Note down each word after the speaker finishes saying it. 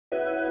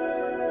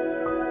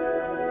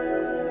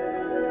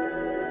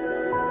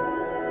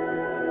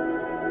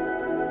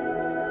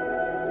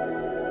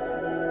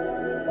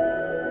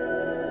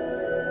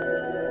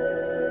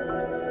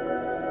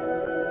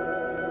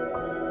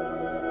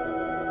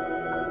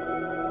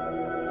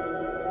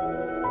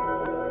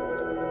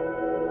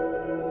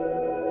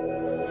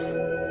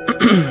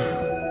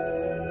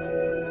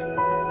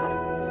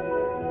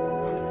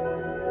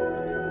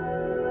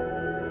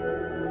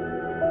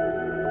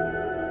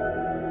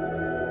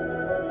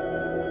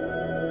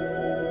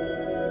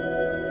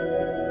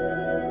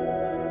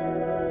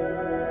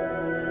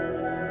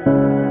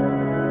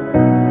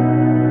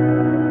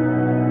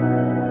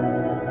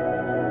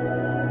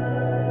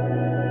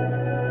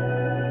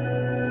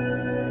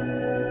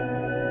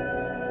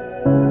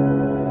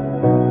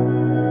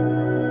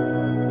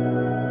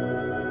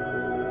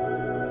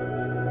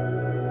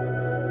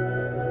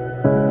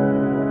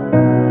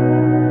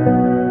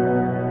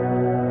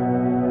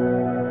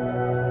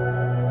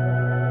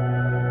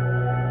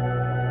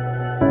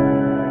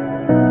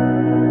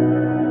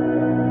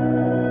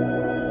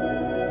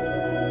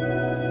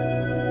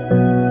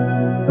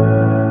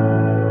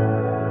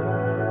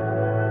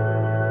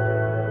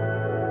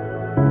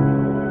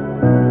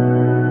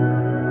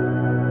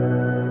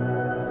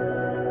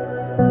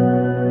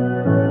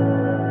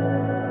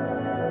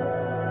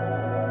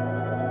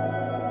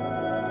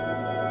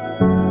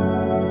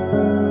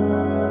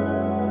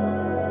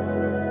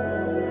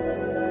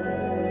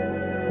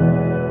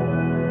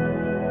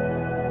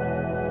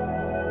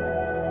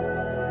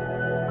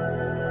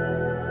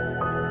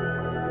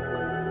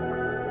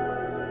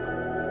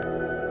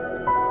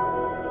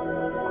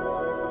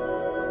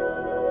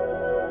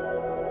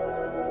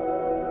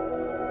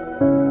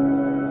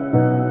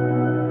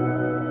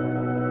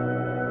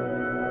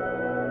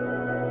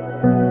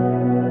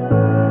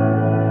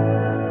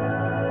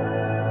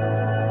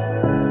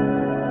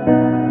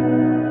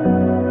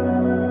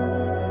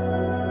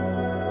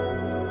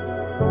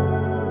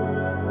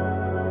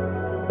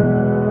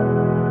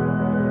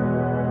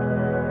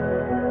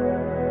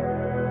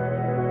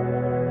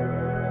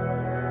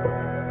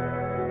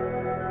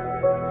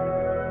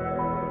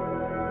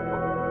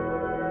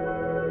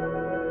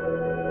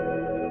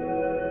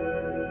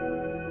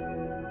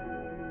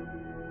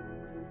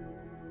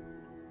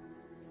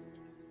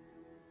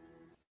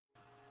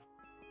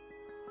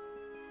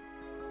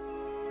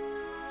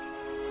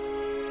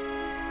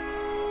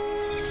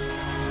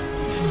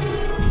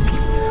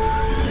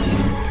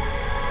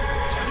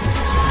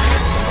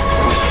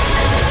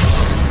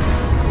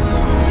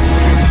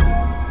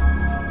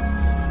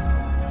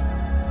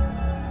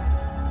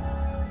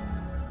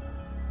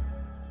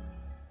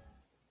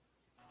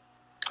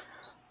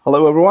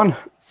Hello, everyone.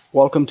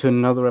 Welcome to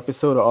another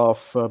episode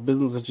of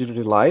Business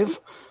Agility Live.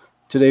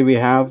 Today we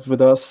have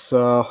with us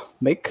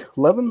Mick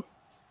Levin.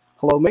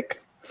 Hello, Mick.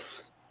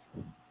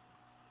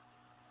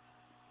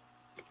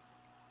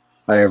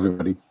 Hi,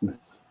 everybody.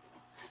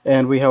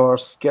 And we have our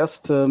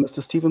guest,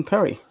 Mr. Stephen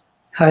Parry.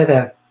 Hi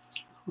there.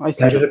 Hi,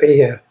 Pleasure to be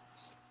here.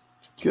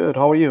 Good.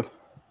 How are you?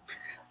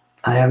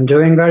 I am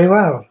doing very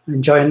well.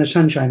 Enjoying the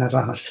sunshine at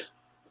last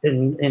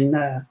in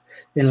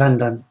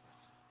London.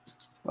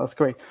 That's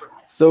great.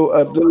 So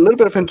a little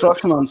bit of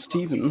introduction on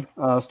Stephen.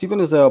 Stephen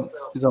is a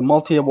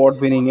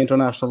multi-award-winning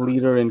international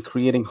leader in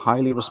creating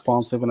highly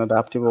responsive and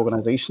adaptive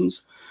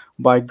organizations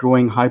by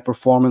growing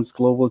high-performance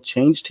global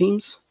change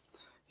teams.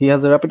 He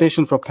has a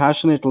reputation for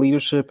passionate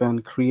leadership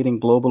and creating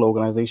global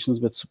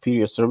organizations with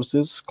superior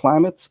services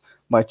climates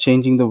by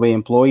changing the way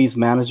employees,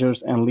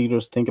 managers, and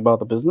leaders think about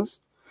the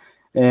business.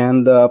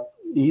 And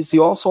he's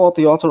also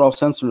the author of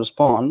Sense and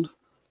Respond,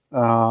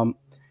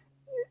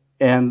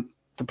 and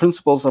the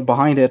principles are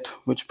behind it,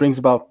 which brings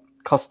about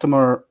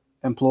customer,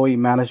 employee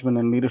management,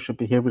 and leadership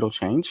behavioral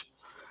change.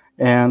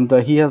 And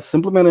he has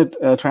implemented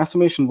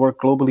transformation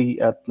work globally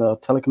at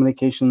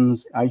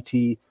telecommunications,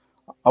 IT,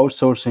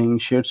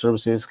 outsourcing, shared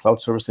services, cloud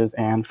services,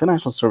 and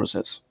financial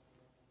services,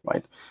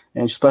 right?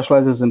 And she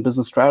specializes in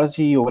business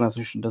strategy,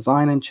 organization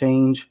design and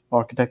change,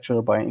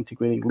 architecture by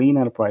integrating lean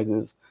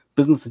enterprises,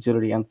 business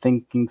agility, and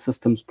thinking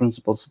systems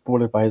principles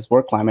supported by his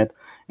work climate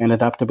and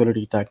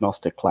adaptability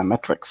diagnostic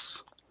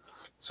climetrics.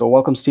 So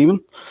welcome,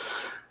 Stephen.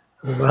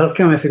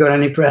 Welcome, if you've got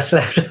any breath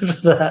left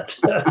after that.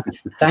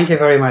 Thank you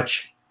very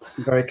much.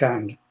 Very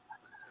kind.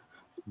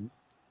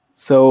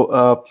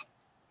 So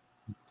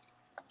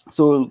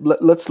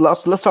let's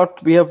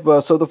start. We have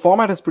so the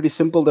format is pretty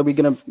simple. That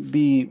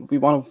we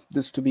want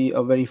this to be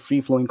a very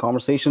free-flowing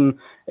conversation,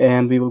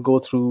 and we will go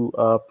through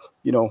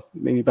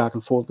maybe back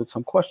and forth with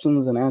some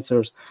questions and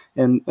answers,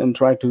 and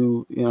try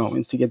to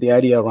instigate the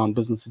idea around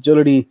business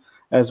agility,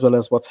 as well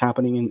as what's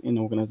happening in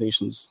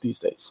organizations these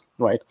days,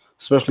 right?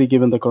 Especially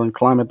given the current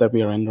climate that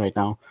we are in right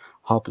now,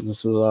 how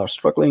businesses are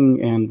struggling,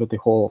 and with the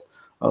whole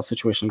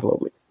situation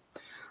globally.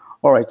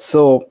 All right,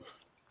 so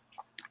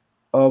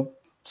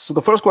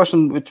the first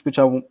question which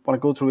I want to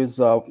go through is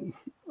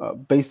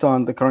based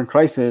on the current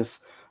crisis.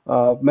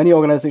 Many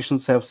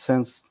organizations have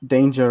sensed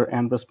danger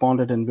and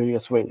responded in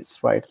various ways,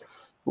 right?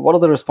 What are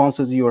the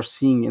responses you are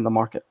seeing in the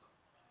market?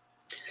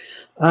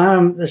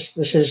 This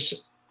is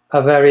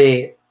a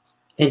very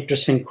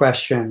interesting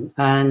question,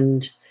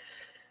 and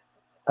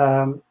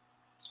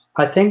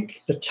I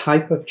think the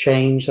type of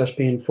change that's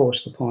being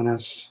forced upon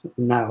us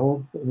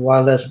now,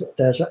 while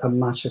there's a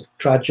massive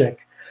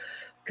tragic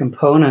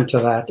component to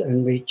that,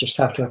 and we just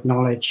have to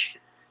acknowledge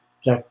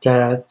that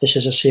this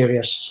is a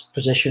serious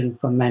position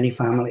for many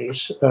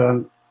families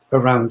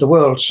around the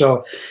world.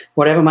 So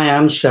whatever my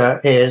answer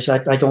is, I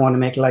don't want to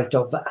make light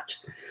of that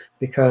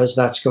because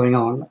that's going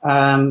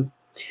on.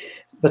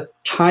 The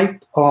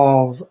type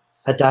of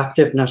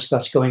adaptiveness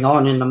that's going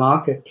on in the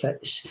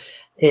marketplace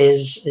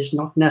is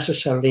not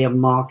necessarily a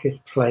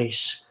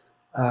marketplace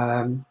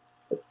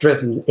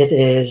driven. It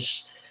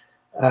is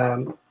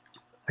a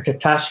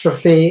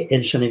catastrophe.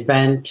 It's an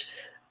event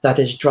that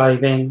is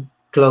driving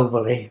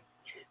globally.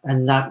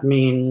 And that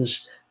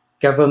means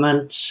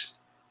governments,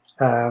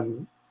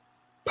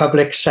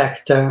 public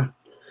sector,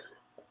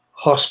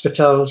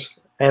 hospitals,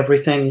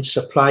 everything,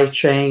 supply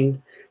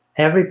chain,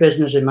 every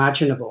business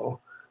imaginable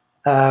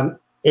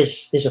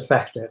is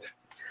affected.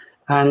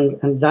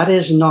 And that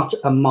is not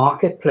a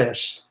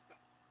marketplace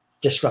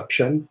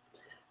disruption.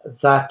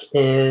 That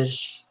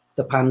is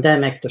the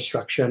pandemic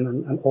disruption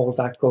and all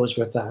that goes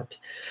with that.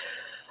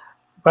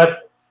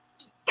 But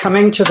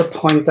coming to the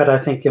point that I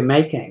think you're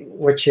making,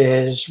 which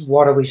is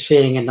what are we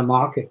seeing in the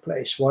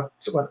marketplace? What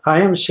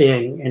I am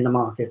seeing in the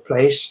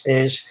marketplace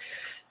is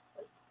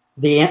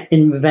the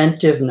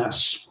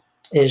inventiveness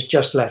is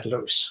just let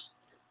loose.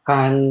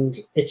 And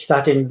it's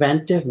that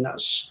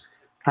inventiveness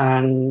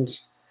and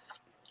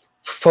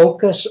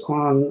focus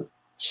on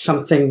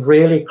something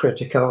really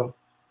critical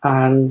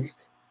and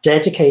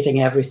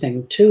dedicating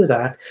everything to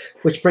that,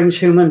 which brings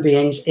human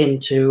beings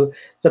into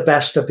the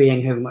best of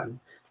being human.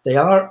 They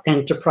are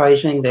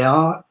enterprising, they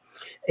are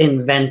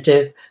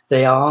inventive,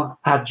 they are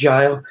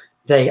agile,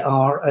 they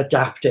are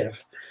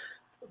adaptive.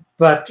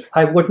 But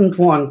I wouldn't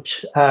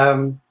want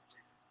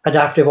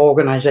adaptive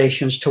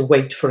organizations to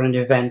wait for an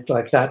event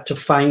like that to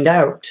find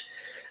out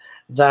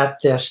that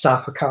their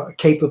staff are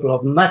capable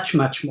of much,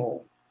 much more.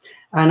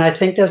 And I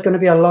think there's going to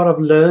be a lot of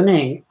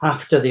learning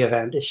after the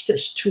event.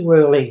 It's too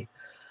early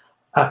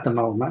at the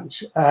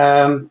moment.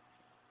 And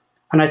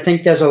I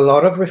think there's a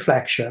lot of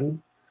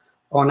reflection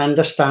on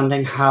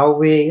understanding how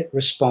we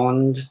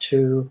respond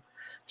to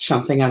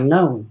something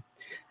unknown.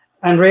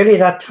 And really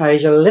that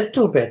ties a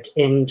little bit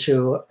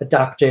into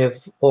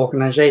adaptive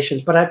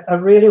organizations, but I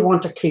really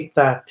want to keep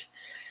that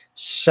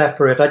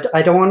separate.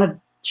 I don't want to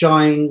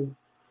join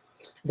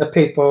the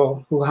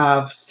people who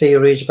have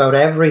theories about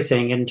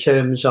everything in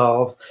terms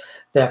of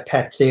their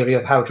pet theory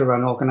of how to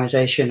run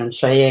organization and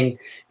saying,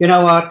 you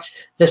know what,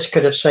 this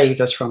could have saved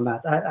us from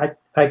that.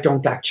 I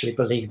don't actually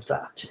believe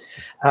that.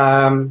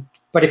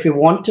 But if you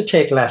want to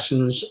take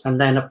lessons and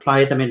then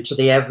apply them into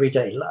the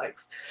everyday life,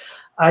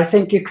 I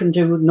think you can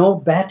do no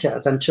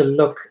better than to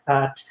look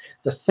at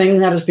the thing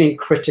that has been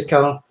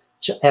critical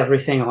to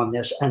everything on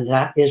this, and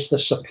that is the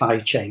supply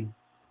chain.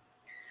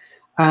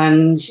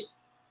 And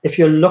if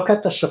you look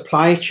at the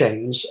supply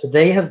chains,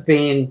 they have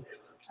been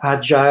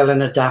agile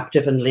and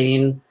adaptive and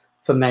lean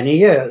for many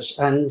years.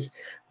 And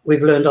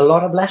we've learned a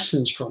lot of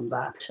lessons from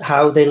that,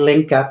 how they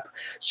link up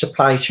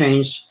supply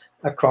chains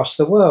across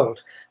the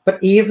world.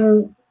 But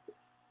even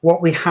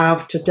what we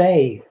have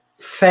today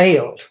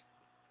failed.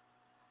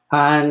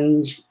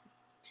 And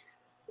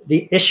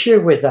the issue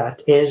with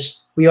that is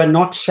we are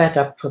not set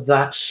up for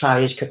that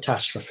size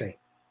catastrophe.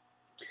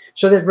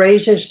 So that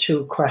raises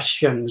two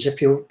questions.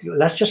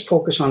 Let's just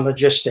focus on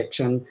logistics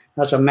and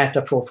as a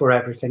metaphor for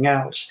everything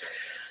else.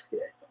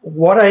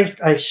 What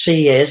I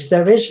see is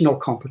there is no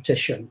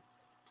competition.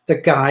 The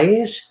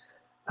guys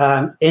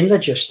in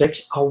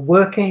logistics are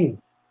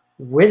working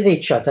with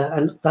each other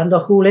and the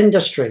whole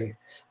industry,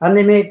 and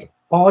they make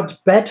odd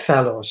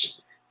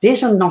bedfellows.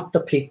 These are not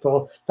the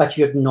people that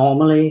you'd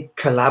normally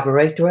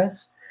collaborate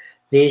with.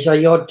 These are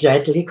your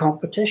deadly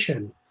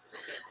competition.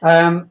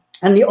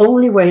 And the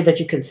only way that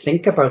you can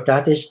think about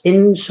that is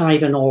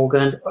inside an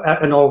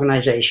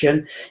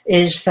organization,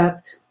 is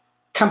that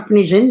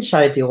companies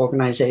inside the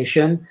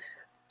organization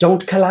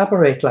don't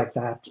collaborate like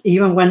that.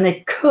 Even when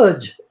they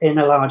could in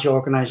a large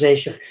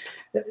organization,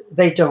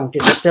 they don't.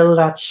 It's still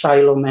that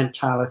silo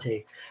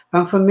mentality.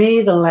 And for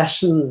me, the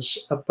lessons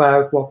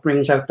about what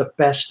brings out the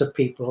best of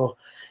people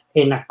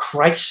in a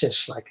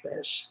crisis like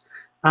this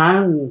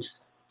and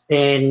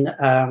in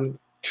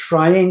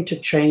trying to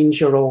change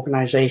your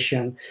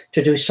organization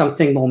to do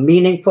something more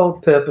meaningful,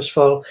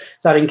 purposeful,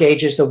 that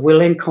engages the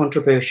willing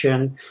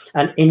contribution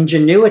and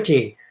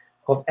ingenuity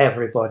of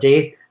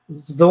everybody.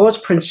 Those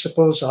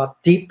principles are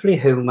deeply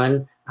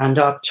human and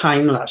are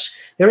timeless,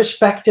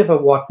 irrespective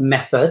of what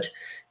method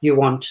you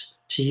want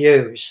to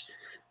use.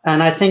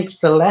 And I think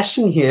the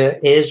lesson here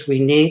is we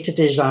need to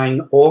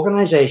design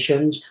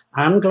organizations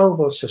and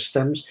global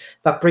systems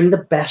that bring the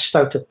best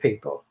out of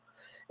people,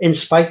 in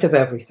spite of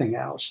everything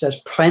else. There's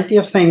plenty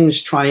of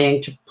things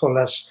trying to pull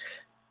us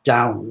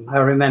down. I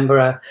remember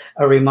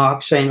a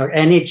remark saying, look,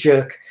 any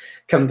jerk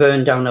can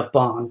burn down a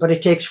barn, but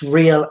it takes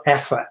real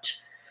effort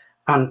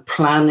and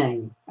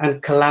planning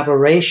and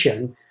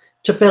collaboration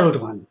to build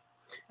one.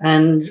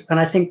 And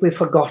I think we've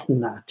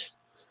forgotten that.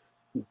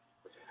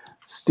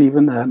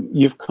 Stephen,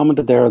 you've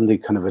commented there on the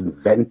kind of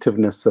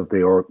inventiveness of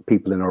the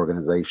people in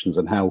organizations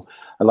and how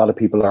a lot of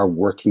people are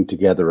working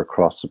together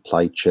across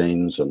supply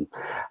chains, and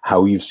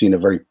how you've seen a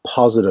very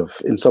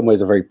positive, in some ways,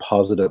 a very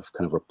positive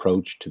kind of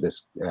approach to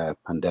this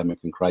pandemic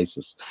and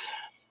crisis.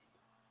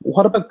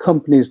 What about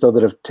companies, though,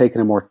 that have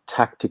taken a more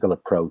tactical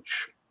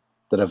approach,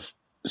 that have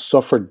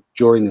suffered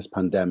during this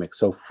pandemic?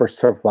 So for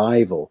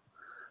survival,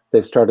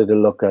 they've started to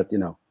look at,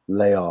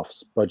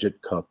 layoffs,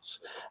 budget cuts.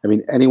 I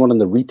mean, anyone in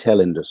the retail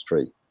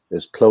industry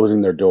is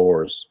closing their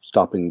doors,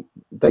 stopping.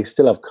 They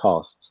still have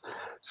costs.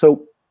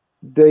 So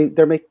they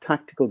make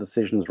tactical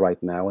decisions right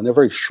now, and they're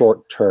very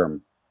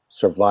short-term,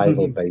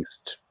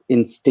 survival-based,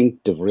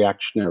 instinctive,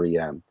 reactionary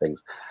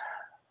things.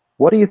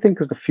 What do you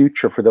think is the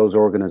future for those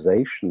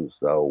organizations,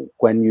 though,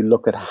 when you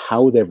look at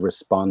how they've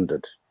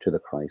responded to the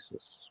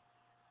crisis?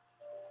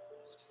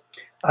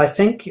 I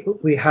think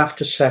we have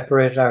to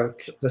separate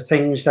out the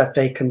things that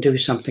they can do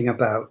something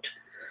about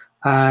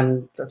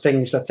and the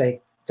things that they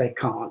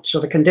can't.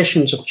 So the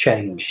conditions have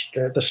changed.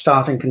 The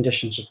starting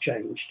conditions have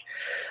changed.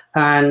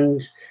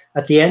 And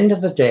at the end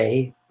of the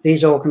day,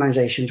 these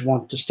organizations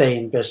want to stay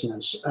in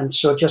business. And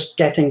so just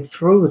getting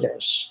through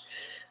this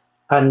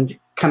and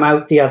come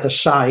out the other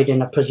side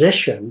in a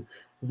position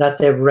that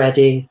they're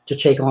ready to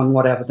take on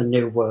whatever the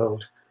new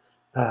world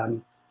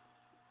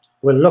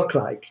will look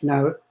like.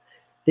 Now,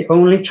 the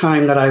only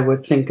time that I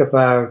would think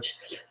about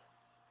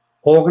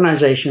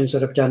organizations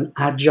that have done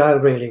agile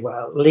really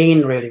well,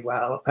 lean really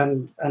well,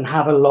 and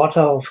have a lot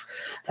of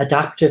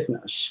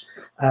adaptiveness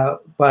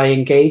by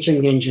engaging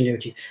the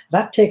ingenuity,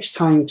 that takes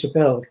time to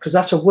build, because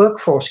that's a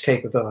workforce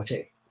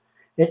capability.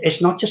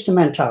 It's not just a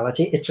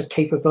mentality, it's a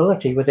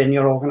capability within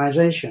your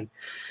organization.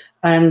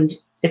 And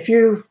if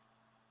you've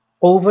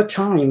over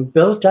time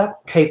built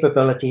up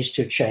capabilities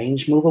to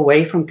change, move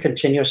away from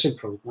continuous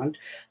improvement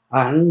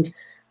and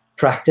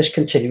practice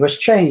continuous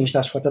change,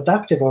 that's what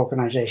adaptive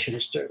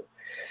organizations do.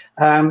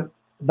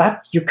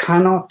 That you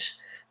cannot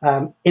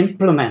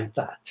implement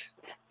that.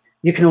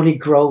 You can only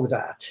grow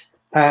that.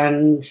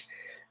 And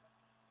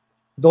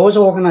those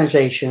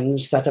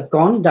organizations that have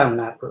gone down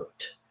that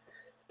route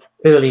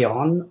early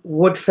on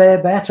would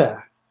fare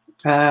better.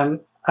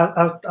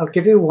 I'll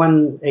give you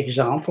one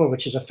example,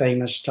 which is a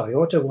famous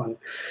Toyota one.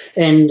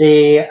 In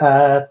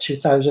the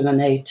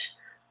 2008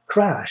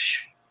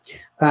 crash,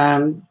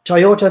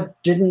 Toyota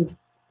didn't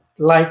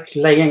like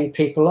laying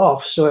people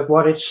off. So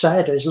what it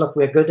said is, look,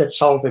 we're good at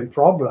solving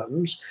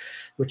problems,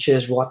 which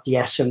is what the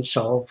essence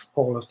of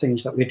all the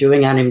things that we're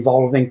doing, and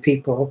involving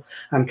people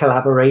and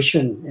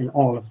collaboration in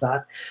all of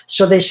that.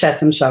 So they set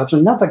themselves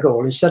another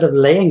goal. Instead of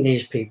laying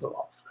these people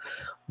off,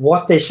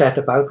 what they set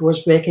about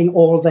was making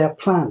all their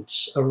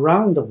plants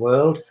around the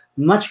world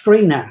much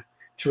greener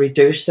to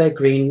reduce their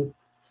green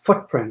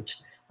footprint.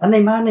 And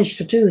they managed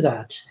to do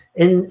that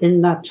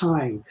in that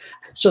time.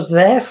 So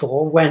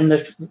therefore, when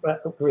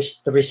the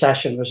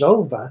recession was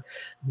over,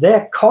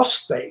 their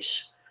cost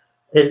base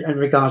in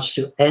regards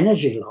to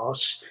energy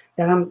loss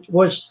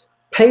was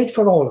paid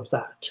for all of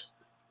that.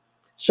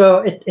 So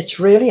it's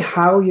really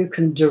how you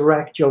can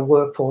direct your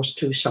workforce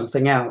to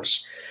something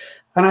else.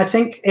 And I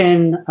think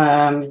in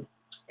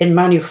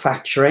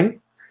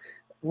manufacturing,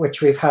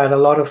 which we've had a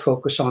lot of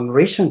focus on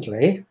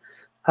recently,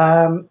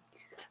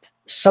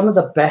 some of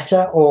the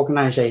better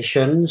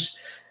organizations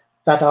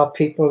that are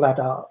people that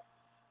are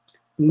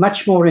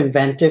much more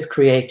inventive,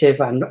 creative,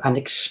 and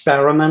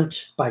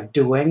experiment by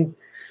doing,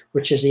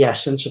 which is the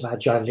essence of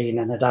agile, lean,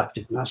 and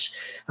adaptiveness,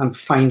 and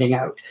finding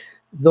out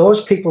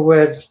those people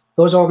with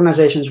those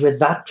organizations with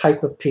that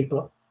type of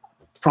people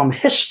from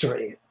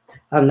history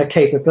and the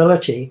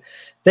capability,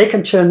 they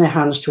can turn their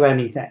hands to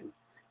anything.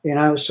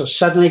 So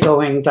suddenly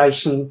going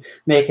Dyson,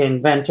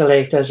 making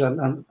ventilators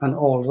and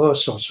all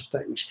those sorts of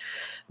things.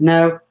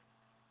 Now,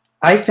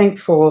 I think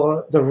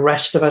for the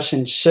rest of us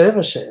in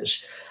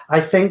services,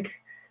 I think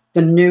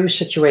the new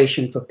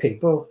situation for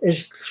people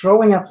is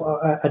throwing up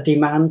a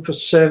demand for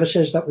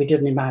services that we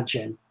didn't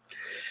imagine.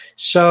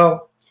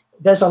 So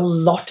there's a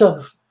lot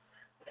of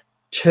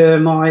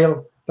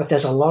turmoil, but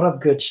there's a lot of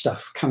good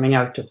stuff coming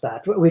out of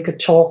that. We could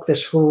talk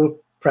this whole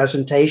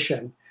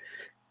presentation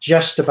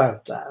just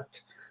about that.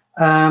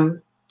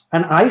 And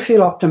I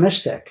feel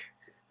optimistic.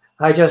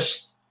 I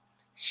just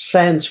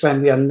sense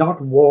when we are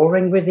not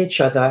warring with each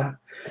other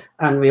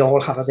and we all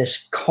have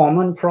this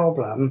common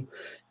problem,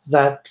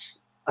 that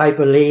I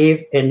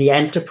believe in the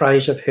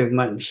enterprise of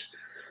humans,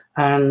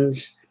 and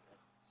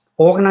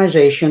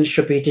organizations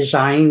should be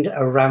designed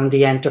around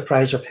the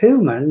enterprise of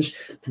humans,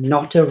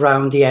 not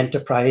around the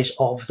enterprise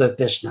of the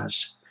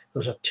business.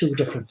 Those are two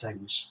different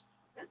things.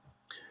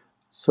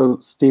 So,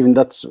 Stephen,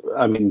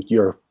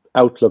 your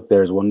outlook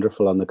there is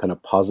wonderful on the kind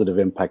of positive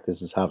impact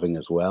this is having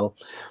as well.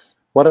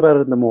 What about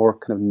on the more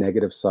kind of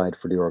negative side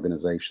for the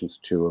organizations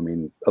too? I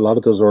mean, a lot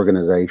of those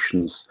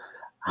organizations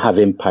have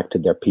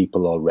impacted their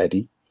people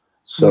already.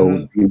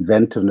 So the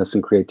inventiveness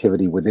and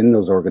creativity within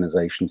those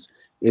organizations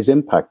is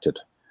impacted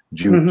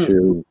due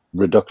to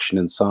reduction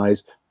in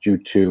size, due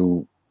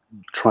to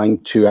trying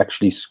to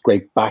actually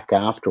scrape back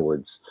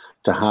afterwards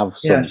to have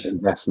some Yes.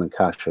 investment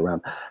cash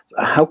around.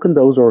 How can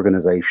those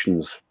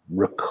organizations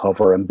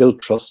recover and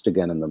build trust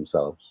again in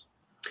themselves?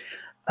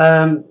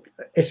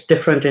 It's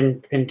different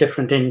in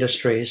different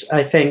industries.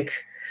 I think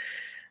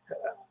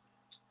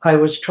I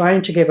was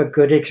trying to give a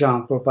good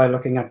example by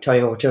looking at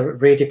Toyota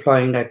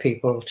redeploying their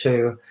people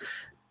to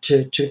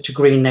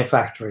green their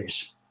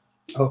factories.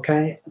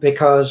 Okay,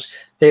 because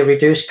they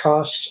reduce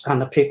costs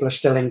and the people are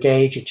still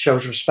engaged. It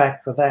shows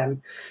respect for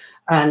them,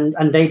 and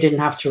they didn't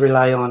have to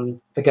rely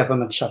on the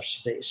government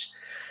subsidies.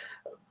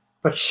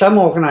 But some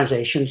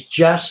organizations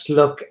just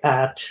look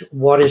at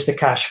what is the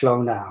cash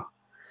flow now,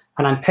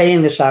 and I'm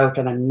paying this out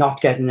and I'm not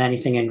getting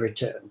anything in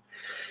return.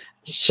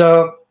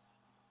 So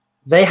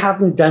they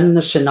haven't done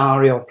the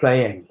scenario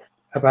playing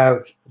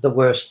about the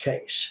worst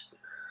case.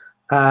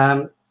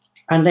 And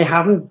they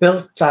haven't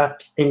built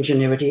that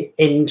ingenuity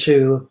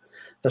into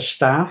the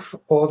staff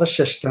or the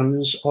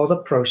systems or the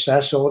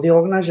process or the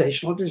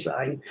organizational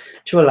design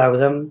to allow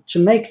them to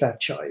make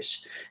that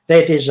choice.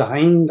 They're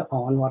designed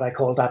on what I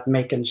call that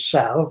make and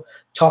sell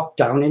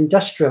top-down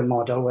industrial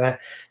model where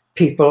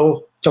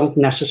people don't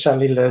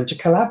necessarily learn to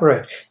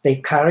collaborate. They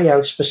carry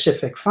out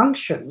specific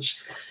functions,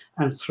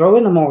 and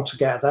throwing them all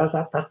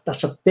together,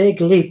 that's a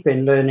big leap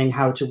in learning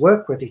how to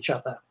work with each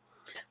other.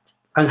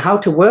 And how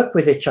to work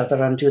with each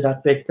other and do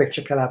that big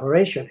picture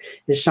collaboration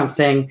is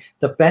something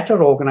the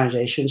better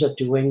organizations are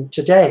doing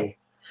today.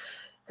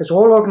 Because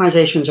all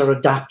organizations are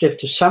adaptive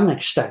to some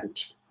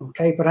extent,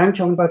 okay? But I'm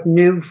talking about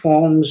new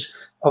forms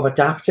of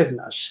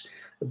adaptiveness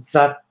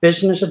that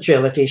business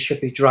agility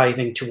should be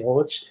driving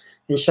towards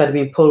instead of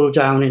being pulled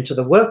down into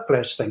the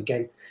workplace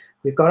thinking.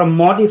 We've got to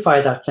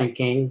modify that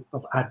thinking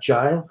of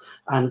agile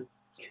and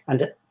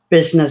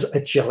business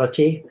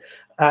agility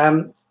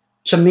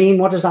to mean,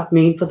 what does that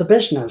mean for the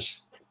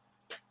business?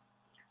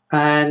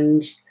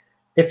 And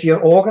if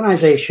your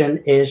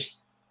organization is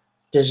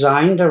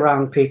designed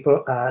around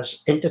people as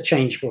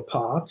interchangeable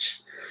parts,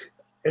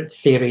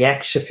 theory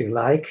X, if you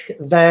like,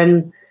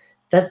 then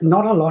there's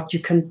not a lot you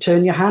can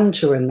turn your hand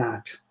to in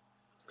that.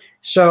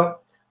 So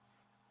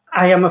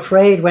I am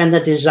afraid when the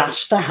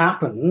disaster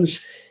happens,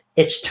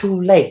 it's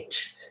too late.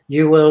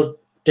 You will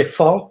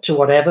default to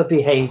whatever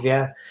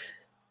behavior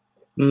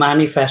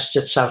manifests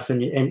itself in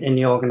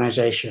the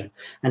organization.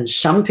 And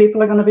some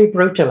people are going to be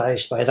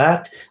brutalized by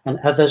that and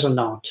others are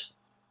not.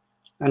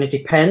 And it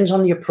depends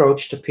on the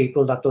approach to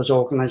people that those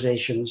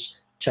organizations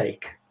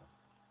take.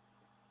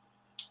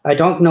 I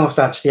don't know if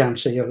that's the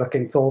answer you're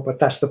looking for, but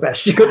that's the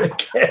best you're going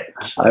to get.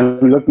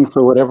 I'm looking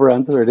for whatever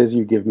answer it is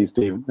you give me,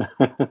 Stephen.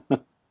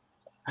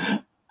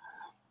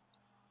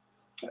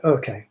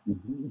 Okay.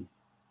 Mm-hmm.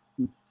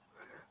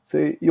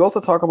 So you also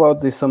talk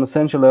about some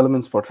essential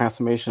elements for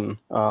transformation,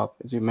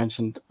 as you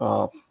mentioned,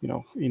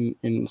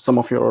 in some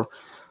of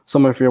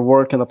your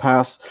work in the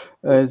past.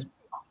 Is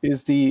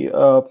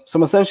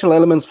some essential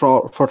elements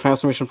for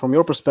transformation from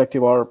your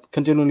perspective are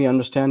continually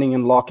understanding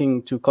and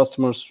locking to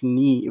customers'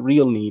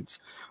 real needs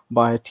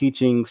by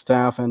teaching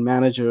staff and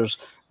managers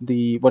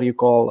the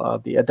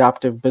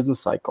adaptive business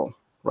cycle,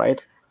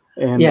 right?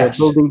 And yes.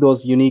 Building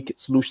those unique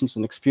solutions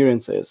and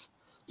experiences.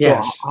 So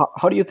yes.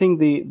 How do you think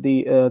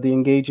the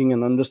engaging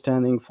and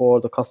understanding for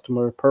the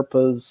customer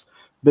purpose,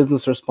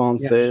 business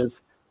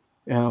responses,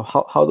 yes.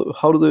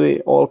 How do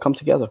they all come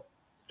together?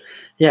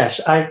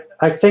 Yes,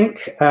 I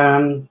think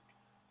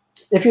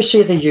if you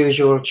see the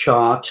usual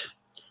chart,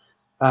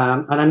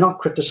 and I'm not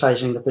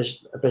criticizing the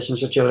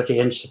Business Agility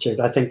Institute,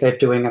 I think they're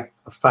doing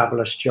a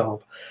fabulous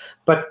job.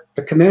 But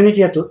the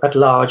community at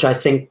large, I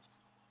think,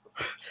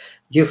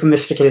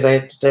 euphemistically,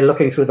 they're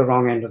looking through the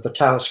wrong end of the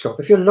telescope.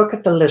 If you look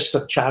at the list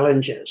of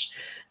challenges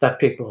that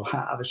people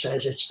have, it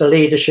says it's the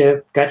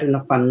leadership, getting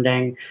the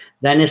funding,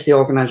 then it's the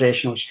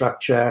organizational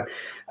structure,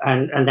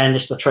 and then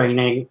it's the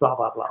training, blah,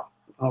 blah, blah.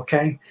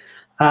 Okay?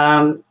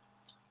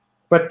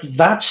 But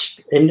that's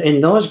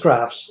in those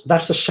graphs,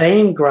 that's the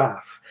same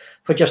graph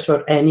for just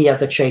about any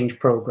other change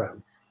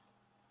program.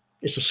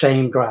 It's the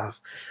same graph.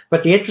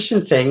 But the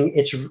interesting thing,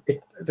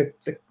 the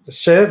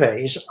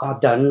surveys are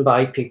done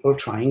by people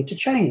trying to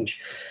change.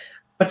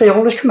 But they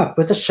always come up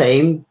with the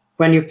same,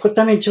 when you put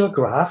them into a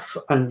graph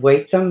and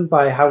weight them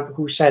by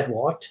who said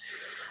what,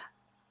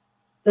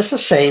 it's the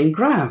same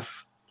graph.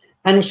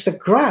 And it's the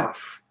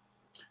graph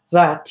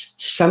that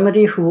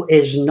somebody who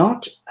is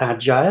not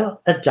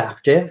agile,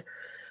 adaptive,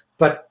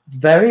 but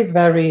very,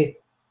 very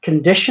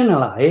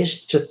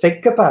conditionalized to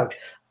think about,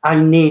 I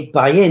need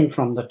buy-in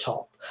from the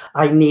top.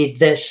 I need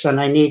this, and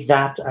I need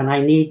that, and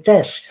I need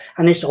this.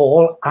 And it's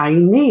all I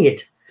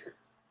need.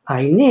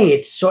 I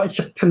need. So it's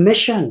a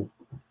permission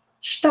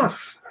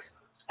stuff.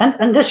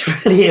 And this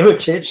really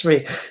irritates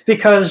me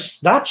because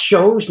that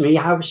shows me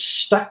how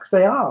stuck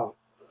they are.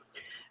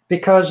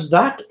 Because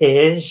that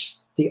is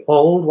the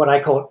old, what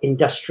I call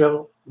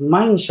industrial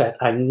mindset.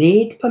 I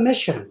need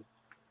permission.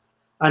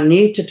 I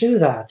need to do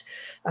that.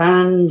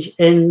 And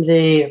in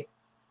the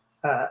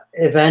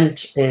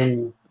event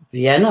in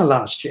Vienna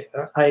last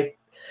year,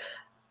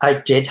 I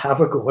did have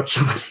a go at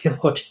some of the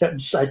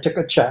audience. I took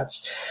a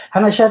chance.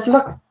 And I said,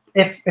 look,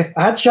 if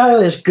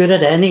Agile is good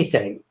at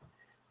anything,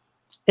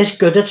 it's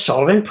good at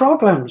solving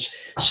problems.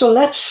 So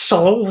let's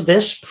solve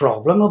this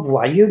problem of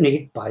why you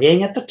need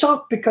buying at the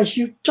top, because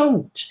you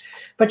don't.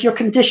 But you're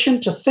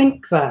conditioned to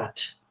think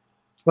that.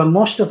 Well,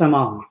 most of them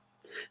are,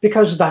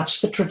 because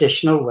that's the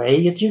traditional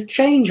way that you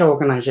change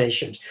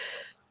organizations.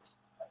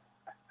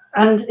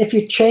 And if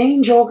you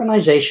change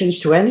organizations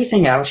to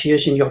anything else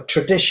using your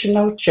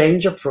traditional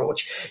change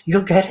approach,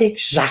 you'll get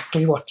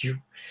exactly what you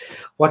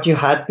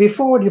had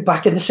before. You're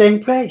back in the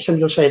same place, and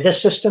you'll say,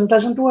 this system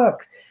doesn't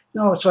work.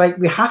 No, it's like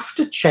we have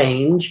to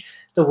change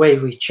the way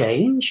we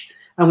change,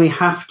 and we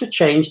have to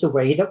change the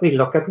way that we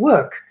look at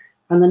work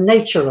and the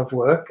nature of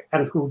work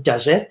and who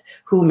does it,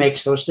 who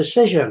makes those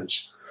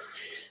decisions.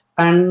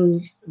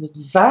 And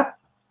that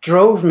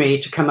drove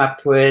me to come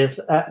up with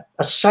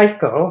a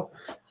cycle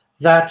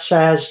that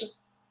says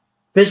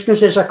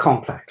businesses are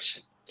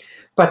complex,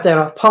 but there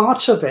are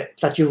parts of it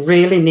that you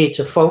really need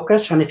to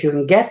focus. And if you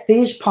can get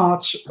these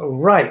parts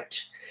right,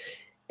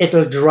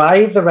 it'll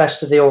drive the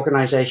rest of the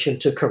organization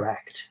to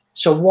correct.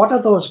 So what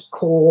are those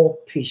core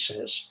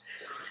pieces?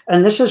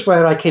 And this is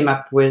where I came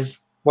up with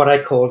what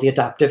I call the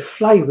adaptive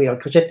flywheel,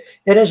 because it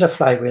is a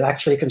flywheel.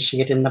 Actually, you can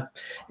see it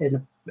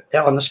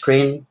on the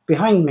screen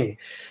behind me.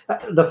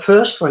 The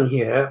first one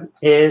here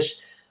is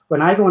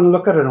when I go and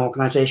look at an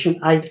organization,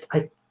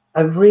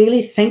 I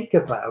really think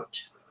about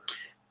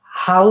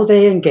how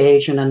they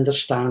engage and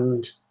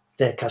understand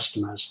their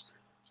customers.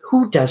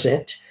 Who does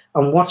it,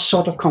 and what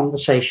sort of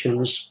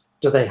conversations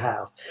do they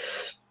have?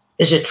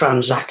 Is it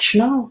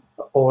transactional,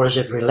 or is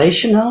it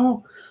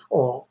relational,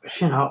 or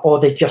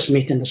they just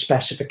meet in the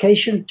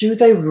specification? Do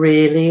they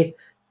really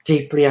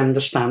deeply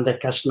understand their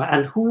customer?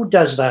 And who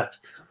does that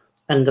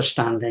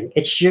understanding?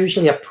 It's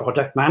usually a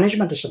product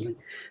management or something.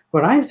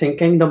 Where I'm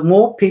thinking, the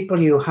more people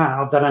you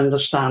have that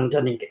understand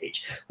and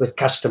engage with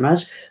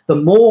customers, the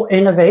more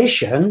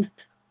innovation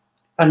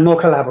and more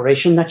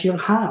collaboration that you'll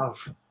have.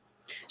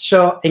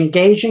 So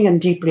engaging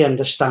and deeply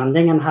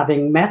understanding and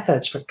having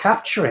methods for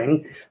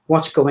capturing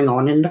what's going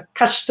on in the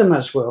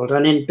customer's world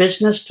and in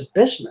business to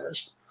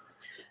business,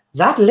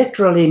 that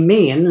literally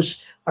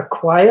means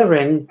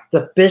acquiring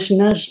the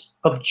business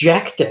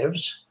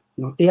objectives,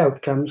 not the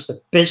outcomes,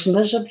 the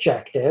business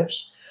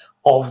objectives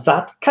of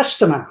that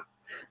customer.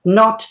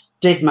 Not,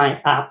 did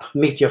my app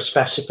meet your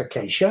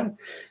specification?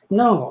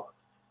 No.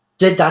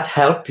 Did that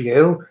help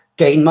you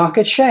gain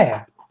market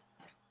share?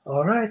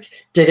 All right.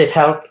 Did it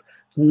help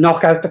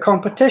knock out the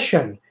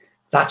competition?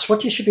 That's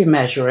what you should be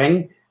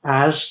measuring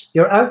as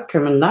your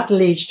outcome. And that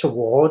leads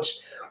towards,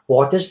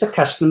 what is the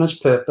customer's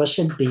purpose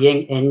in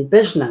being in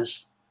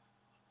business?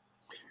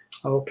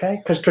 Okay,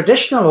 because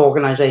traditional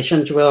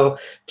organizations will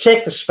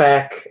take the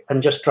spec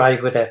and just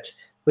drive with it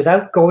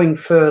without going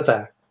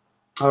further.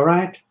 All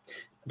right,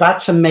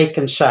 that's a make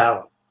and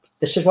sell.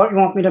 This is what you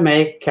want me to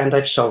make, and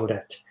I've sold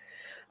it.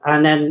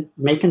 And then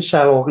make and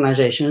sell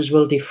organizations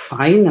will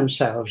define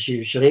themselves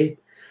usually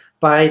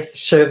by the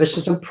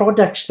services and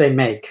products they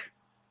make.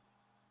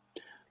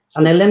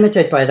 And they're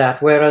limited by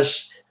that,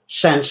 whereas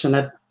sense and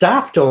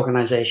adapt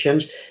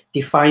organizations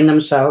define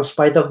themselves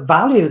by the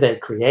value they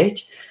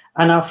create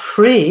and are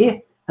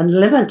free and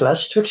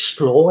limitless to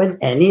explore in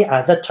any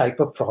other type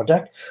of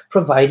product,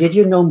 provided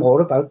you know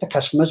more about the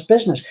customer's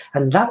business.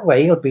 And that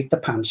way you'll beat the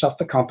pants off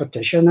the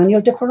competition and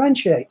you'll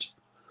differentiate.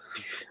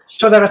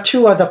 So there are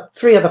three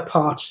other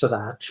parts to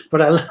that,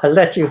 but I'll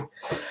let you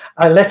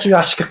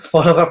ask a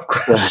follow-up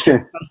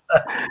question.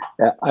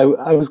 Yeah, I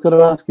was going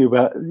to ask you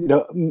about,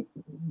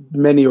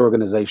 many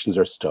organizations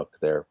are stuck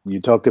there. You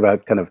talked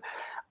about kind of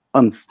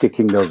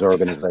unsticking those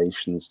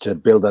organizations to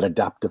build that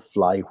adaptive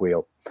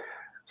flywheel.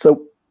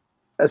 So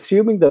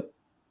assuming that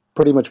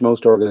pretty much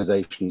most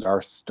organizations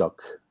are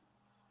stuck,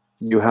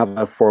 you have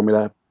a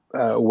formula,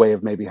 a way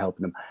of maybe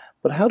helping them,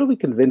 but how do we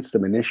convince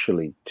them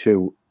initially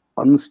to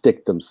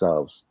unstick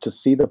themselves, to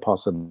see the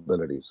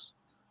possibilities,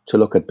 to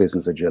look at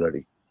business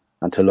agility,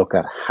 and to look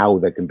at how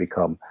they can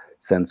become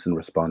sense and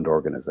respond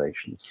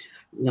organizations?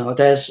 No,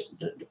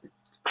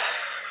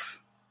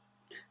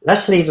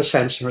 let's leave the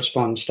sense and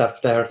respond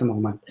stuff there at the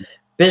moment.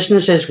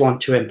 Businesses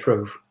want to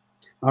improve.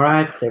 All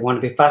right, they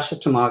want to be faster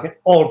to market.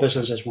 All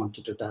businesses want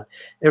to do that,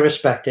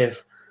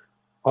 irrespective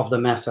of the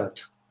method.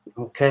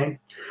 Okay.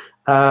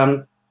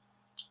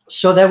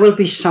 So there will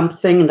be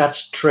something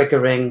that's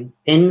triggering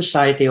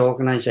inside the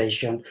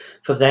organization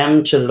for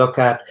them to look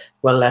at,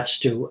 well, let's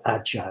do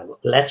Agile,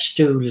 let's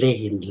do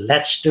Lean,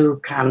 let's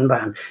do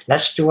Kanban,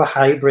 let's do a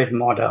hybrid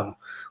model.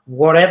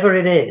 Whatever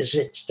it is,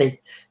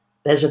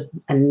 there's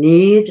a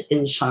need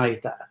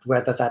inside that,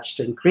 whether that's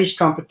to increase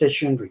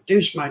competition,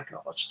 reduce my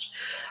costs,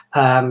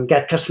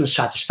 get customer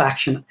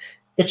satisfaction.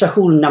 It's a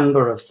whole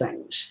number of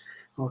things.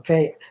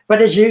 Okay,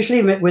 but it's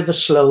usually with the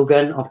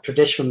slogan of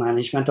traditional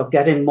management of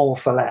getting more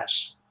for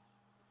less.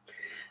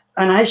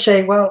 And I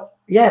say, well,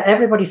 yeah,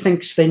 everybody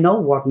thinks they know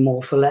what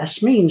more for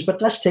less means,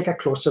 but let's take a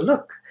closer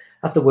look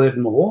at the word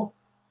more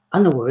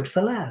and the word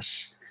for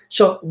less.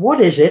 So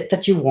what is it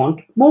that you want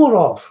more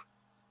of?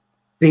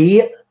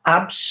 Be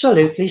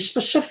absolutely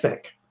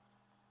specific.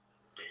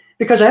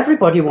 Because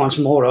everybody wants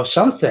more of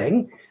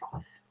something.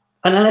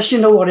 And unless you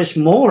know what it's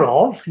more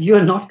of,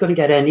 you're not going to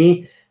get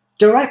any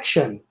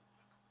direction.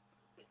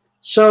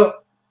 So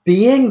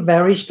being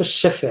very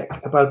specific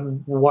about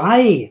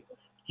why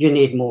you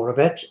need more of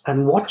it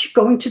and what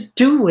you're going to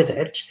do with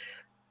it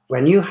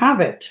when you have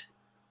it.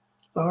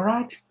 All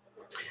right.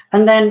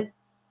 And then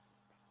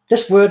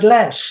this word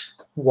less,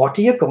 what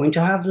are you going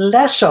to have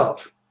less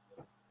of?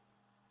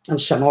 And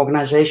some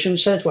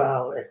organizations said,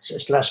 well,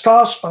 it's less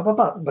cost, blah, blah,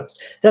 blah. But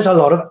there's a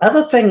lot of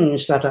other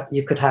things that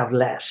you could have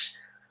less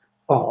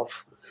of.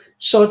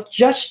 So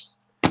just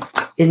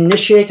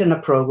initiating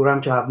a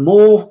program to have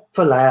more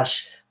for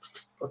less,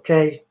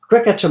 okay,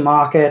 quicker to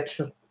market,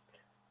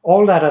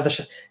 all that other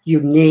stuff.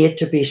 You need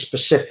to be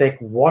specific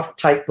what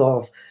type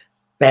of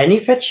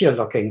benefits you're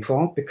looking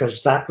for,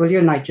 because that will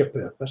unite your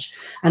purpose.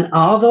 And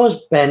are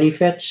those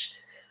benefits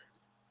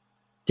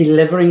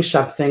delivering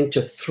something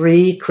to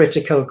 3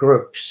 critical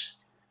groups?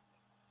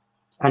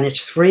 And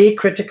it's 3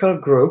 critical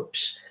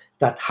groups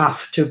that have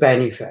to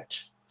benefit.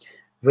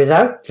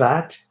 Without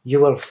that, you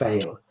will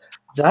fail.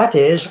 That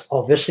is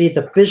obviously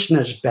the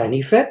business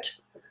benefit,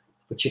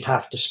 which you'd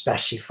have to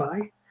specify.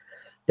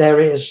 There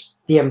is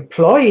the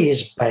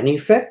employee's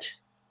benefit,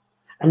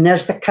 and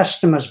there's the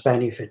customer's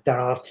benefit. There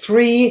are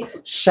 3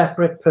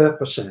 separate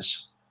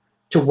purposes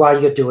to why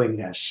you're doing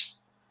this.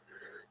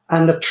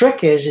 And the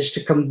trick is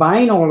to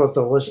combine all of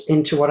those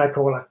into what I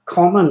call a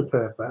common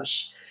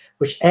purpose,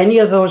 which any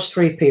of those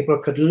 3 people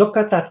could look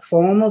at that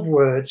form of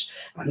words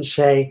and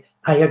say,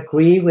 I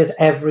agree with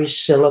every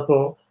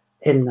syllable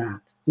in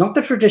that. Not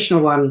the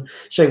traditional one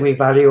saying we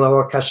value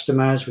our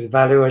customers, we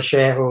value our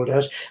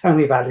shareholders, and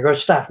we value our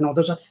staff. No,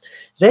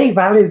 they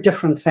value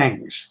different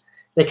things.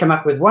 They come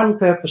up with one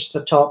purpose at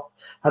the top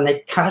and they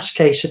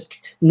cascade it.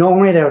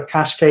 Normally they'll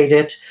cascade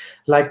it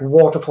like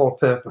waterfall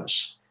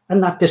purpose,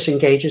 and that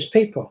disengages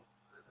people.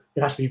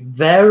 It has to be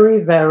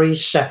very, very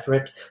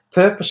separate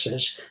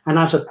purposes. And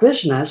as a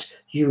business,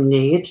 you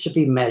need to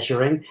be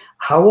measuring,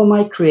 how am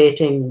I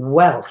creating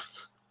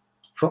wealth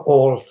for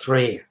all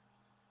 3?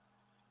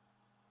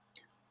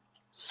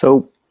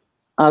 So,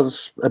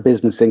 as a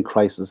business in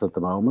crisis at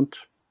the moment,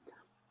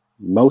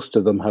 most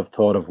of them have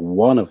thought of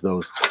one of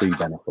those 3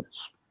 benefits,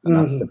 and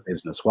that's the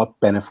business. What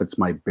benefits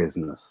my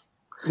business?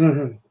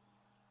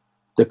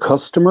 The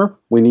customer,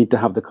 we need to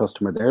have the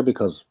customer there,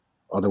 because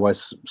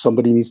otherwise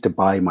somebody needs to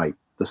buy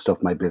the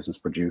stuff my business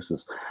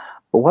produces.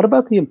 But what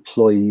about the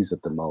employees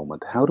at the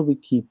moment? How do we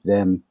keep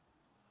them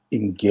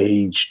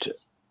engaged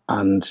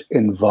and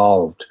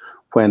involved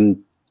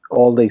when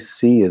all they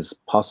see is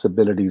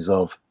possibilities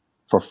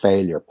for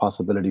failure,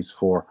 possibilities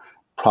for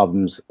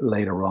problems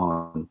later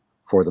on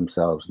for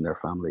themselves and their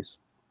families?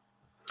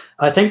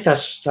 I think that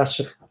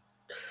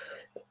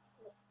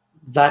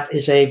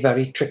is a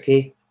very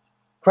tricky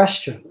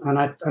question, and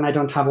I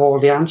don't have all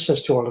the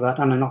answers to all of that,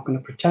 and I'm not going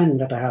to pretend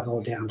that I have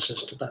all the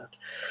answers to that.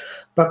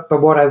 But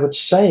what I would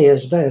say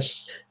is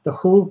this: the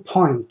whole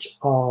point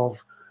of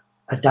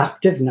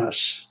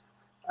adaptiveness,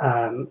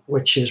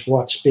 which is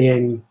what's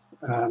being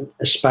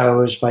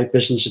espoused by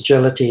business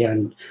agility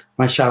and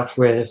myself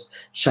with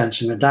Sense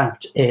and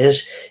Adapt,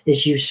 is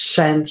you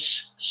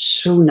sense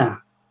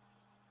sooner.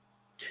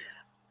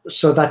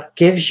 So that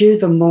gives you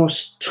the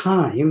most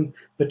time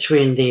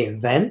between the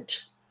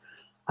event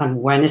and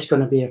when it's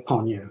going to be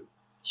upon you.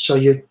 So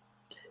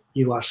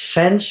you are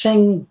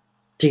sensing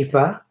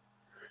deeper,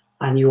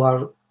 and you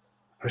are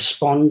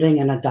responding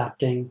and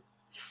adapting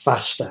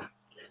faster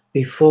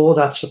before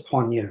that's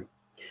upon you.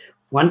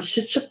 Once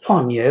it's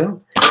upon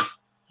you,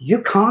 you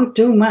can't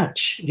do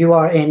much. You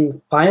are in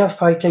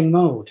firefighting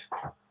mode.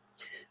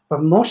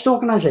 But most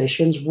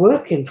organizations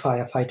work in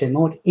firefighting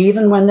mode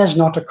even when there's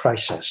not a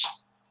crisis.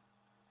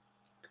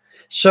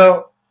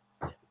 So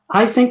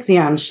I think the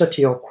answer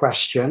to your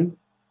question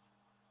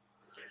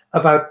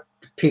about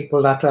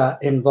people that are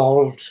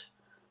involved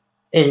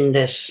in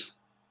this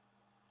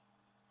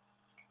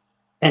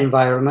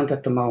environment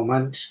at the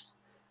moment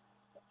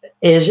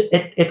is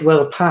it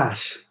will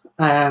pass.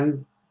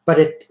 But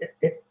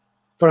it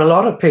for a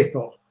lot of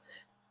people,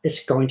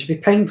 it's going to be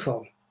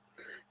painful.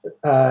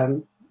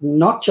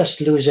 Not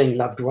just losing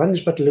loved ones,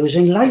 but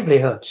losing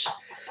livelihoods.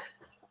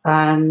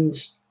 And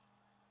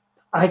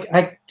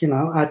I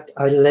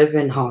live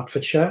in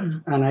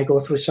Hertfordshire, and I go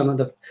through some of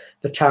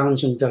the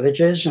towns and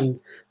villages and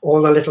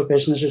all the little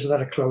businesses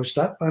that are closed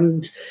up.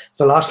 And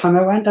the last time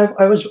I went,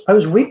 I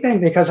was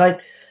weeping because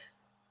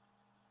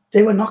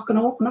they were not going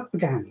to open up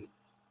again.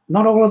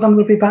 Not all of them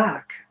will be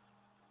back.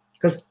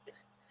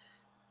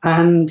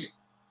 And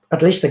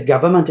at least the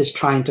government is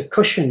trying to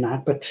cushion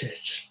that, but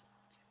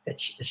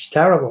it's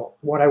terrible.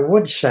 What I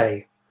would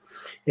say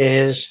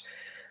is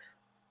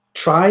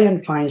try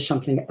and find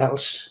something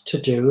else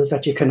to do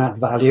that you can add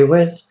value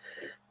with.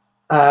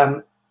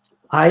 I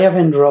have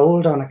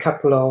enrolled on a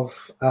couple of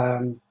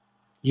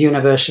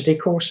university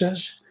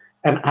courses,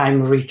 and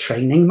I'm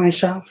retraining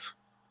myself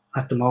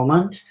at the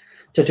moment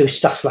to do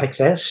stuff like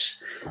this.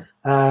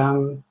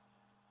 And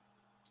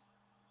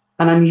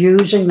I'm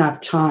using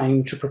that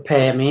time to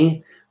prepare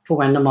me for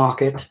when the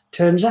market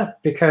turns up,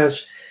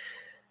 because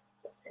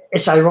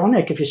it's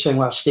ironic if you're saying,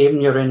 well,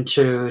 Stephen, you're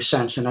into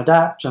sense and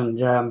adapt, and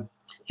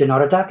you're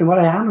not adapting. Well,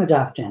 I am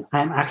adapting.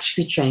 I'm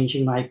actually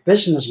changing my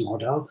business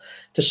model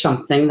to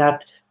something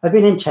that I've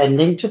been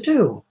intending to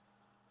do,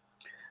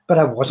 but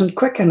I wasn't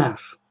quick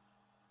enough.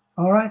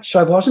 All right. So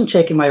I wasn't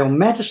taking my own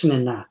medicine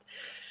in that.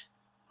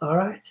 All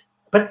right.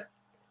 But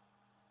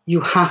you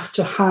have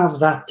to have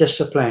that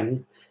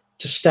discipline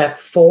to step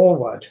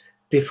forward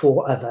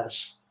before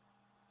others.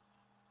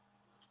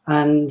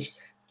 And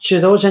to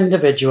those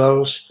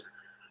individuals,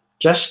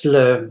 just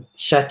learn,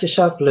 set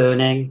yourself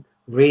learning,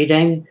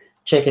 reading,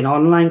 taking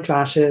online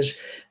classes.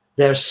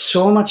 There's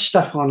so much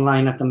stuff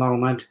online at the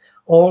moment.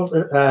 All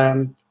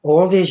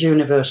these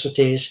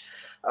universities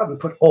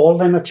put all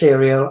their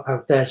material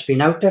out there. It's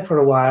been out there for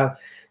a while.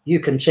 You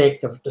can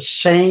take the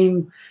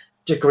same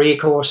degree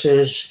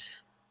courses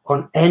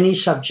on any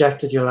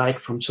subject that you like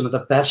from some of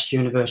the best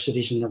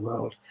universities in the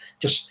world.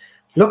 Just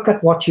look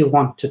at what you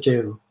want to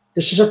do.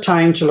 This is a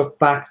time to look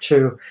back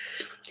to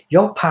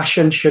your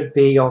passion should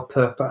be your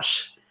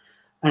purpose.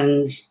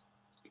 And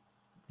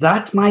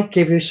that might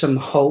give you some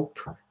hope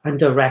and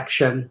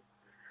direction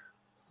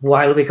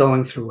while we're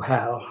going through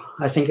hell.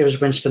 I think it was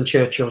Winston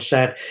Churchill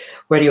said,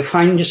 when you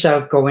find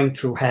yourself going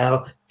through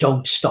hell,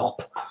 don't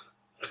stop.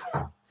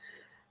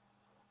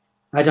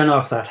 I don't know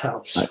if that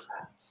helps.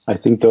 I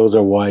think those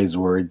are wise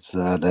words.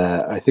 That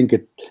I think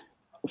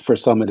for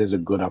some, it is a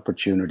good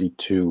opportunity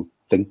to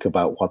think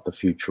about what the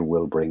future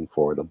will bring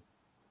for them.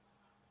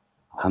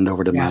 Hand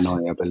over to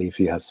Manoj. I believe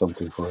he has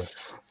something for us.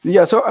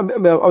 Yeah, so I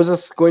was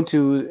just going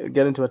to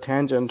get into a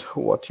tangent,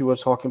 what you were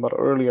talking about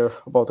earlier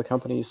about the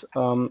companies.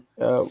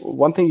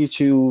 One thing you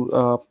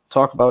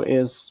talk about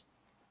is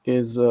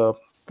the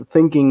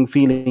thinking,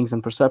 feelings,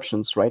 and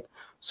perceptions, right?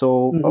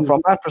 So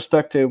from that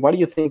perspective, why do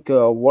you think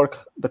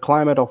the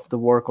climate of the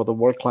work or the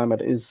work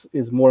climate is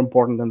more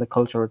important than the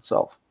culture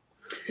itself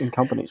in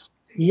companies?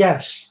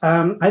 Yes,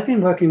 I've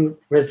been working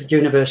with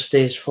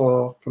universities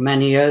for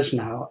many years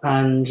now,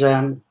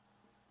 and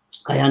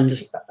I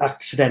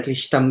accidentally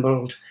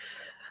stumbled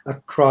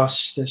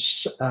across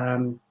this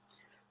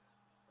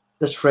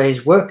this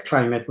phrase "work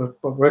climate." We're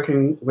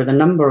working with a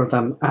number of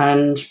them,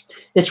 and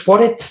it's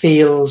what it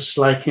feels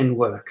like in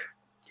work.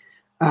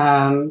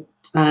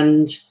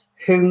 And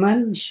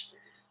humans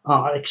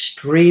are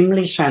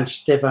extremely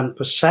sensitive and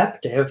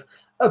perceptive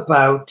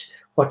about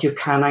what you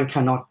can and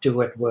cannot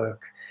do at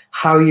work,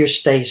 how you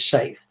stay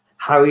safe,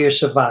 how you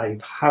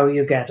survive, how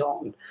you get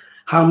on,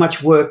 how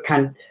much work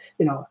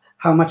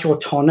how much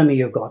autonomy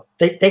you got.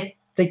 They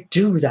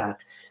do that.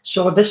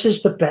 So this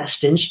is the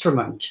best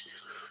instrument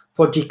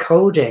for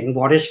decoding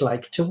what it's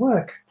like to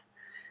work.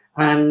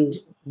 And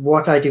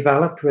what I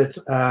developed with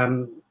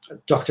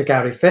Dr.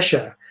 Gary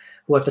Fisher,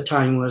 who at the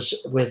time was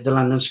with the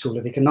London School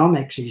of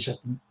Economics, he's at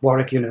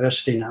Warwick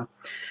University now,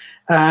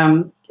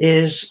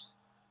 is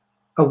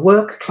a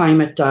work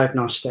climate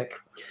diagnostic.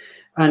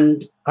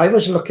 And I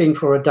was looking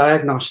for a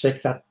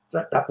diagnostic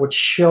that would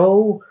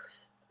show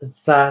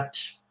that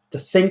the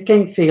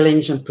thinking,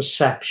 feelings, and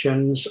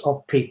perceptions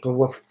of people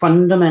were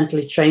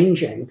fundamentally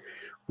changing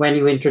when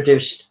you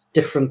introduced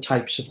different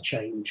types of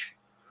change.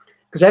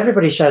 Because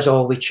everybody says,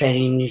 oh, we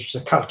change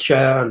the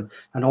culture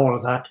and all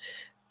of that.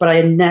 But I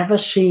had never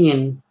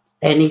seen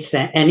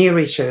any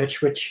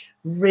research which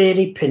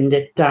really pinned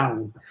it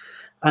down.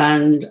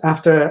 And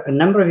after a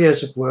number of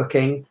years of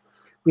working,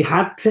 we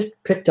had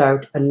picked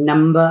out a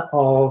number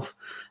of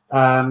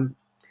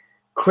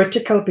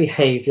critical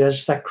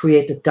behaviors that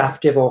create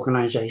adaptive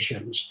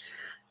organizations.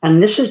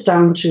 And this is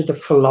down to the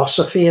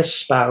philosophy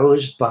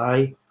espoused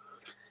by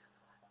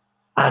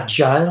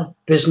Agile,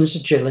 business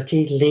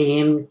agility,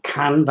 lean,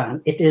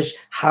 Kanban. It is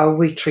how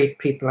we treat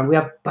people. And we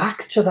are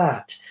back to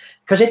that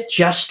because it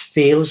just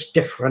feels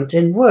different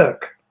in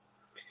work.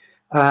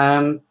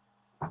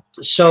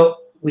 So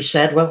we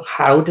said, well,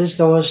 how do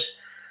those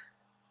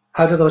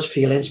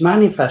feelings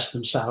manifest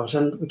themselves?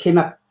 And we came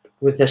up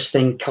with this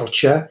thing,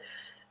 culture,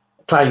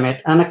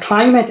 climate. And a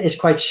climate is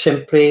quite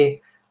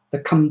simply the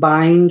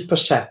combined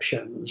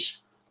perceptions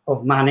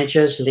of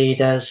managers,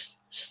 leaders,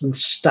 and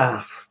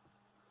staff,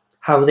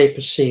 how they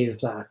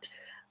perceive that.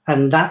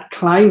 And that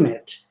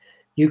climate,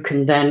 you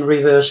can then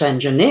reverse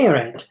engineer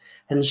it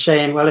and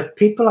saying, well, if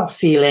people are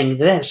feeling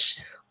this,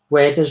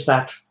 where does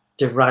that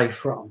derive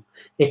from?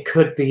 It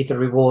could be the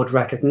reward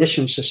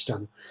recognition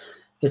system,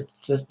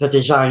 the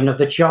design of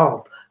the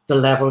job, the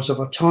levels of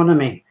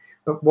autonomy.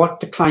 But what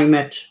the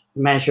climate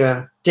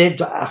measure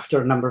did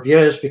after a number of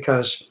years,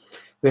 because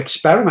we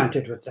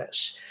experimented with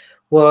this,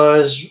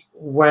 was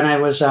when I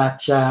was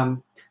at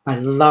my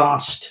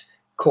last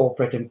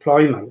corporate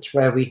employment,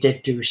 where we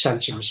did do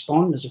sense and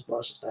respond, as it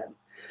was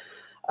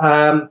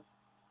then.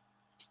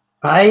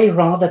 I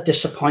rather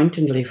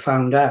disappointingly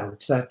found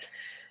out that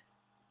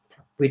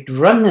we'd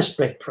run this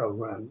big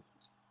program,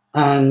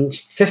 and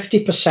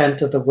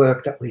 50% of the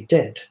work that we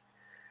did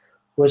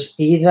was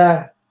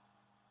either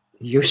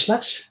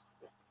useless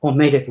or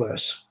made it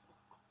worse.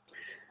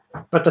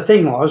 But the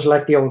thing was,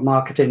 like the old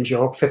marketing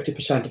joke,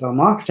 50% of our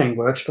marketing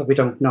works, but we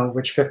don't know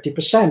which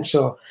 50%.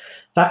 So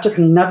that took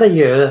another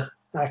year,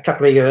 a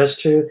couple of years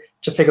to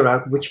to figure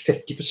out which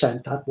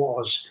 50% that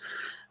was.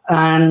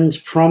 And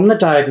from the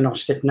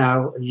diagnostic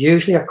now,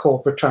 usually a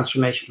corporate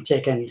transformation can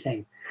take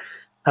anything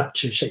up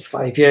to, say,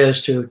 5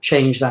 years to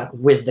change that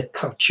with the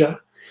culture.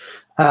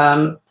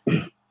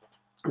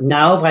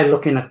 Now, by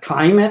looking at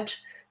climate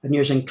and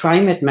using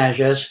climate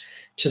measures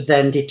to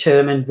then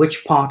determine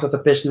which part of the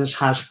business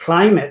has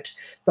climate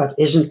that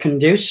isn't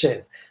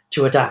conducive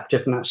to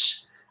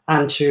adaptiveness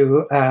and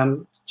to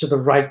the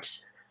right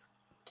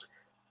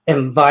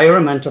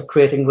environment of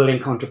creating willing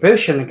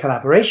contribution and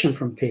collaboration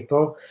from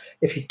people.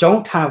 If you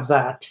don't have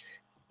that,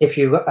 if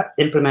you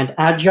implement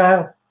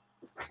Agile,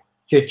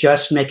 you're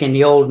just making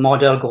the old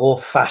model go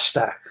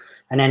faster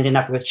and ending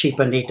up with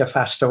cheaper, neater,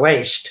 faster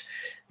waste.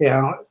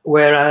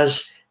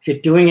 Whereas if you're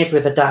doing it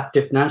with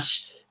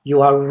adaptiveness,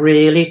 you are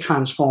really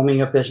transforming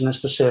your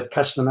business to serve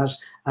customers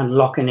and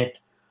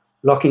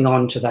locking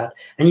on to that.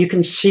 And you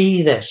can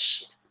see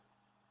this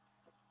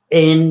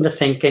in the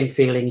thinking,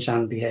 feelings,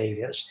 and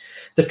behaviors.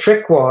 The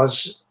trick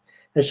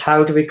is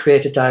how do we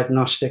create a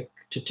diagnostic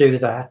to do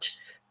that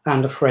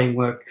and a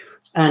framework?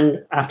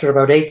 And after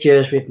about 8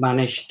 years, we've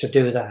managed to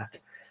do that.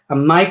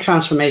 And my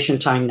transformation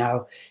time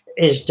now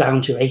is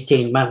down to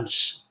 18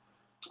 months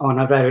on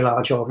a very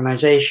large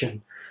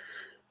organization.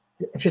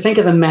 If you think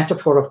of the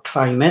metaphor of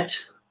climate,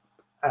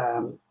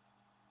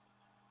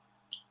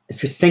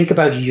 if you think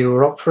about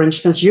Europe, for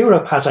instance,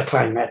 Europe has a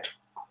climate,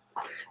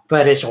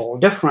 but it's all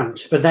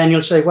different. But then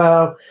you'll say,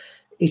 well,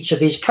 each of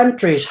these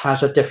countries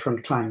has a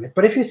different climate.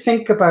 But if you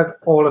think about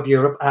all of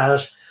Europe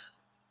as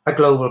a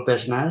global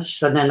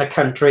business, and then the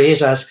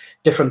countries as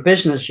different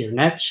business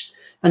units,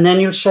 and then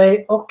you'll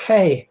say,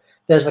 okay,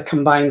 there's the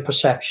combined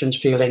perceptions,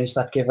 feelings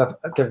that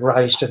give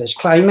rise to this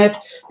climate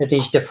in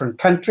these different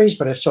countries,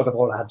 but it sort of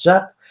all adds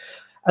up.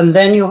 And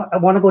then you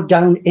want to go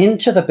down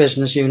into the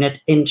business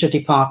unit, into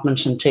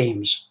departments and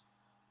teams.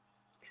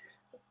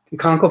 You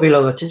can't go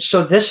below it.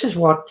 So this is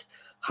what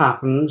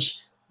happens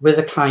with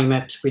the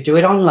climate. We do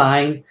it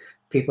online,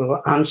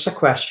 people answer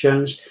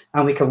questions,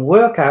 and we can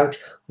work out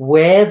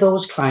where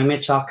those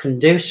climates are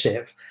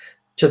conducive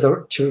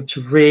to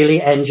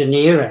really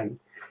engineering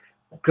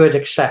good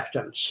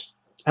acceptance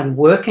and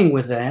working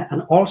with there,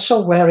 and also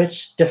where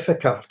it's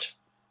difficult.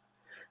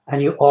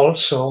 And you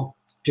also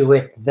do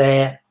it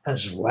there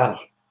as well.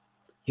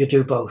 You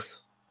do both.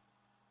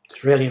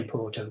 It's really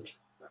important.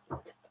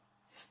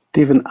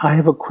 Stephen, I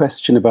have a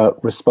question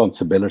about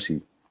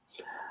responsibility.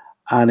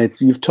 And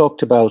you've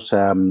talked about,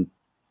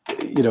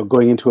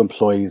 going into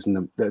employees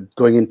and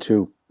going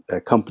into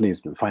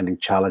companies and finding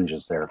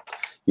challenges there.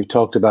 You've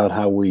talked about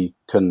how we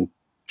can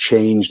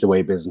change the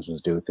way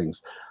businesses do things.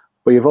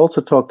 But you've also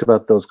talked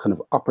about those kind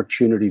of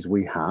opportunities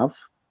we have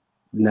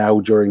now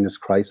during this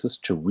crisis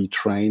to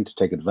retrain, to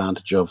take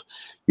advantage of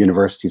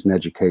universities and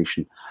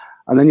education.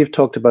 And then you've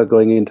talked about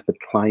going into the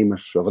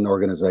climate of an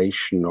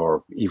organization,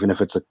 or even if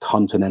it's a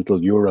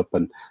continental Europe,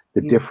 and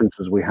the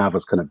differences we have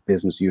as kind of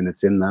business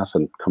units in that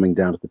and coming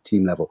down to the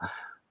team level.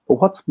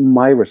 But what's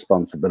my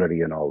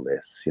responsibility in all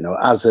this?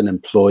 As an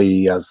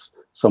employee, as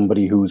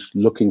somebody who's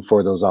looking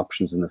for those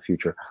options in the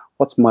future,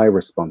 what's my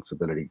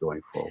responsibility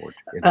going forward?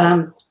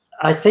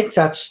 I think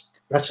that's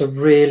a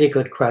really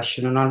good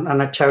question,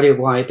 and I tell you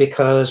why,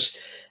 because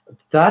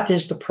that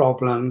is the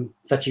problem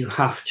that you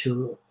have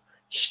to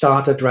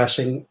start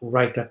addressing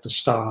right at the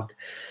start,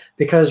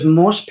 because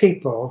most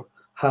people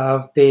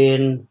have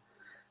been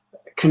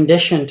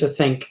conditioned to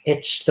think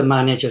it's the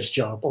manager's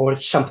job or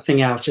it's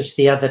something else, it's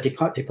the other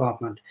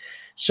department.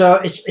 So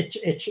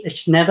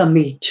it's never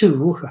me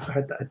too.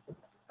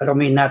 I don't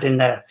mean that in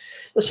the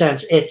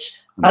sense, it's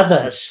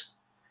others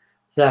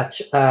that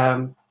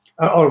are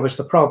always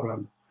the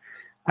problem.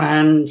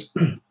 And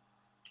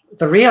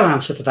the real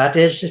answer to that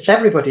is it's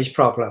everybody's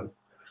problem,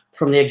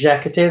 from the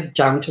executive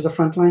down to the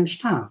frontline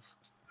staff.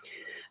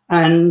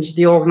 And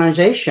the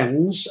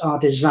organizations are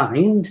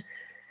designed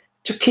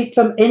to keep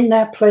them in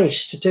their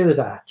place to do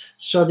that.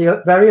 So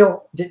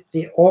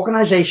the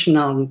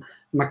organizational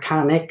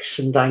mechanics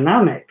and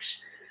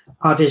dynamics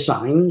are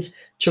designed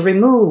to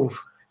remove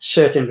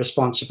certain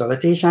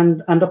responsibilities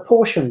and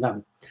apportion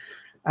them.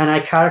 And I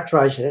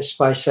characterize this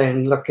by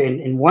saying, look,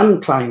 in one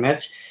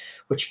climate,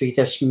 which be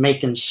this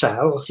make and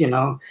sell,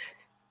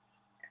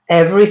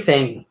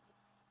 everything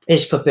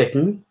is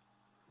forbidden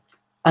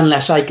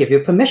unless I give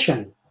you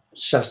permission,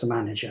 says the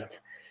manager.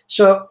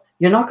 So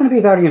you're not going to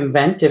be very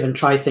inventive and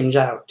try things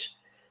out.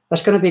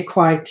 That's going to be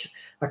quite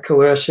a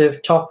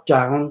coercive,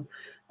 top-down,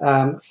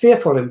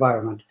 fearful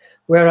environment.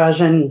 Whereas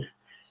in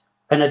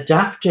an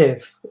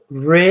adaptive,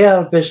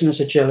 real business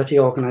agility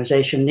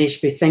organization needs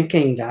to be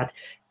thinking that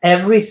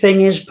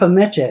everything is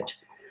permitted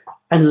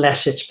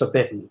unless it's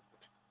forbidden.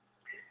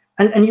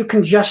 And you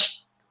can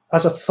just,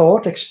 as a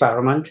thought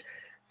experiment,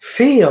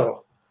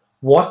 feel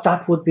what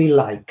that would be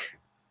like.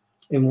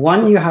 In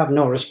one, you have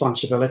no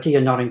responsibility,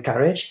 you're not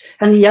encouraged,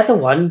 and the other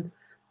one,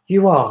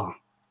 you are.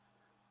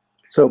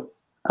 So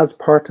as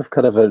part of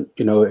kind of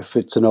if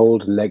it's an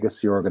old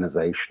legacy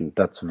organization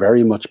that's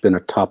very much been a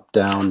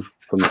top-down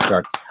from the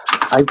start,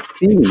 I've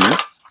seen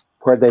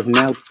where they've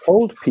now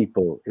told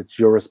people it's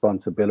your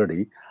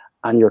responsibility,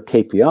 And your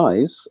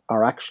KPIs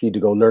are actually to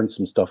go learn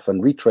some stuff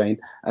and retrain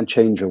and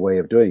change your way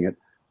of doing it,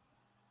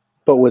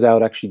 but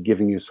without actually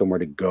giving you somewhere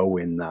to go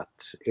in that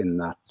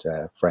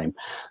frame.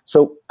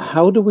 So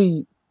how do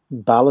we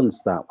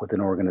balance that with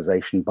an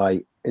organization by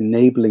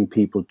enabling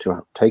people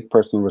to take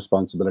personal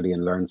responsibility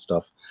and learn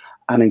stuff,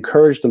 and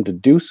encourage them to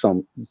do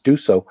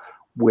so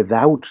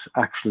without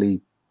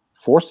actually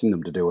forcing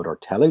them to do it or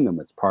telling them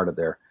it's part of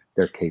their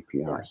KPI?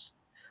 Yes.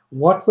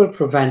 What will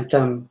prevent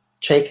them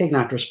taking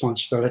that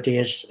responsibility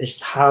is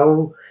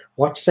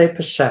what's their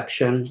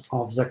perception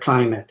of the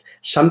climate.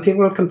 Some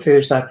people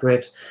confuse that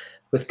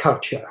with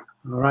culture.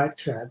 All right,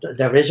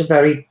 there is a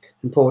very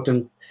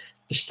important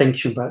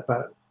distinction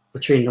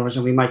between those,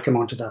 and we might come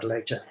on to that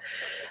later.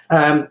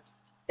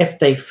 If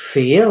they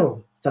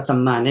feel that the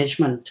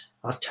management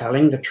are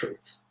telling the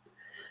truth,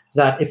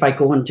 that if I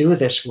go and do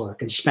this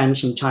work and spend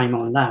some time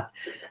on that,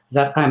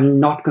 that I'm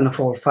not going to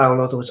fall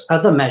foul of those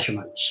other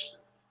measurements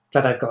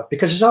that I've got,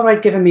 because it's all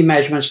right giving me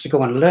measurements to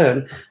go and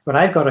learn, but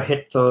I've got to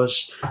hit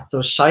those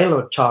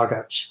siloed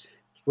targets,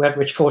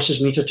 which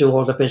forces me to do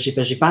all the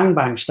busy bang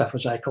bang stuff,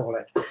 as I call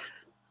it.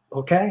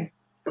 Okay,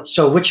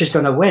 so which is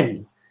going to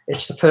win?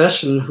 It's the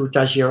person who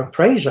does your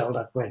appraisal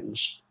that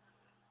wins.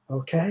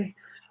 Okay,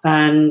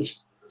 and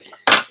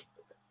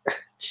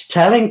it's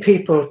telling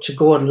people to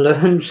go and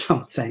learn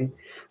something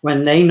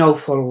when they know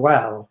full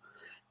well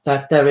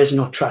that there is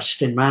no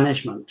trust in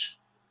management.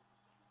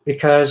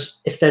 Because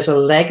if there's a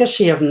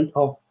legacy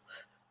of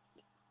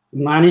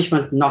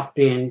management not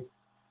being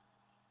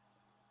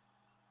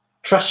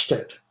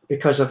trusted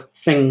because of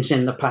things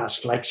in the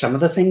past, like some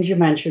of the things you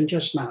mentioned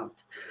just now,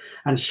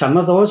 and some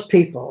of those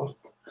people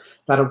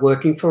that are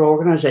working for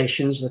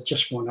organizations that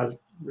just want to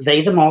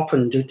lay them off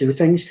and do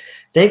things,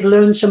 they've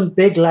learned some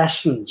big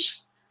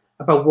lessons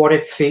about what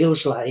it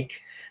feels like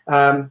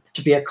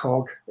to be a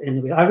cog in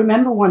the wheel. I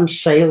remember one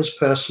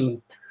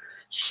salesperson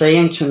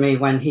saying to me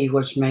when he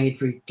was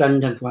made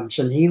redundant once,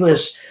 and he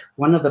was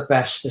one of the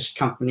best this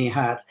company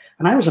had,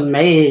 and I was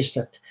amazed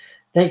that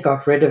they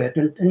got rid of it,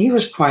 and he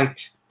was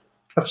quite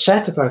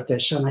upset about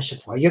this. And I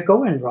said, "Where are you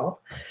going, Rob?"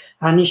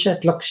 And he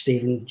said, "Look,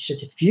 Stephen," he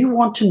said, "if you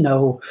want to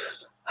know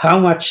how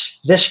much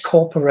this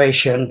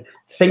corporation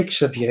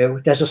thinks of you,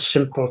 there's a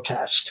simple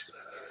test.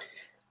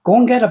 Go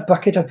and get a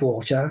bucket of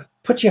water,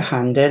 put your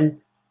hand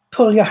in,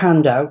 pull your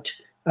hand out,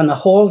 and the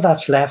hole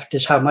that's left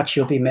is how much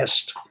you'll be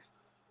missed."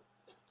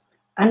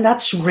 And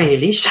that's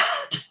really sad.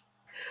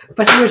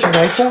 But he was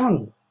right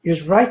on. He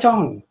was right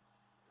on.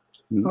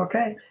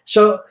 Okay.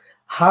 So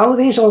how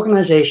these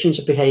organizations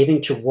are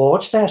behaving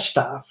towards their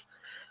staff,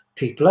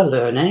 people are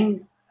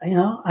learning,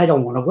 I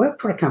don't want to work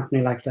for a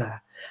company like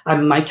that. I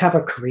might have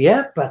a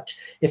career, but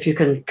if you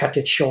can cut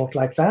it short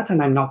like that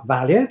and I'm not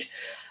valued,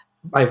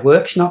 my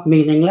work's not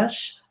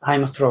meaningless,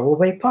 I'm a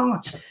throwaway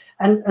part.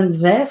 And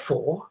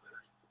therefore,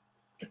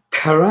 the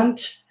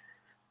current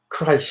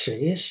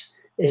crisis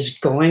is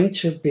going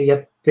to be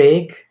a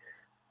big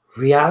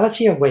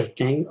reality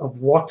awakening of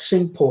what's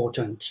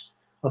important,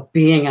 of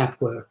being at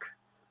work,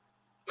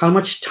 how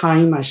much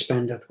time I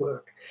spend at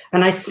work.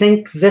 And I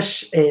think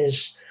this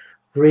is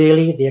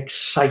really the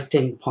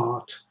exciting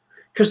part,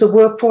 because the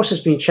workforce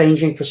has been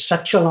changing for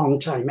such a long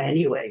time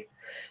anyway.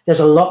 There's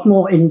a lot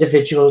more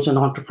individuals and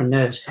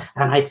entrepreneurs,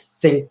 and I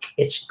think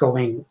it's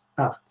going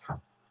up.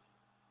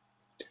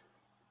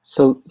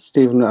 So,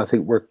 Stephen, I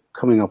think we're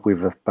coming up,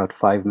 we've about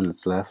 5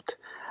 minutes left.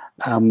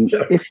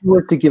 Sure. If you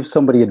were to give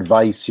somebody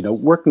advice,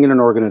 working in an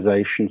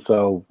organization,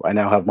 so I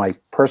now have my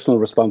personal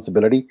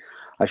responsibility,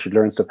 I should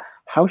learn stuff.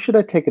 How should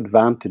I take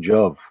advantage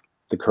of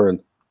the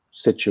current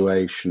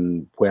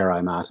situation where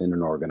I'm at in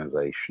an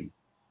organization?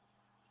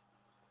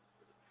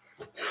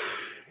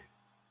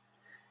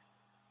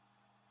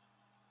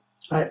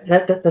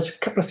 There's a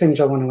couple of things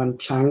I want to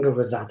untangle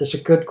with that. It's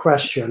a good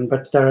question,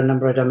 but there are a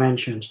number of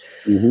dimensions.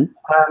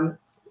 Mm-hmm.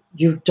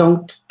 You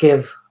don't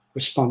give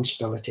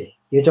responsibility.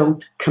 You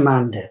don't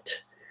command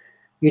it.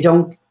 You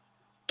don't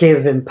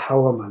give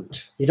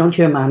empowerment. You don't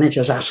hear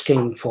managers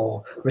asking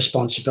for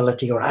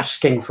responsibility or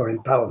asking for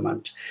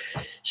empowerment.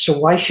 So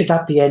why should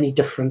that be any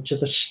different to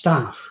the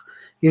staff?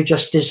 You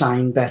just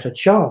design better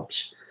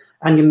jobs,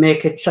 and you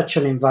make it such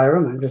an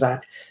environment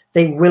that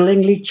they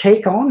willingly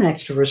take on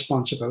extra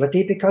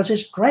responsibility because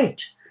it's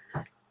great.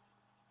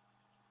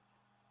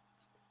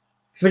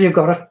 But you've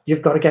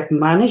got to get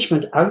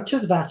management out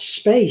of that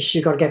space.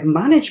 You've got to get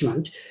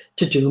management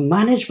to do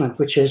management,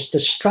 which is the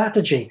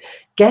strategy.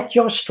 Get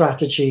your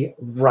strategy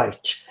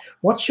right.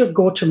 What's your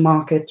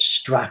go-to-market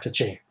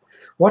strategy?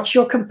 What's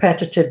your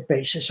competitive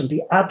basis? And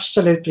be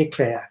absolutely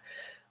clear.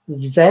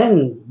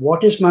 Then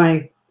what is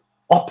my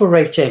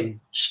operating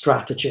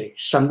strategy?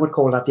 Some would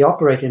call that the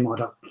operating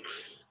model.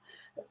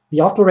 The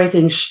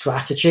operating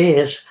strategy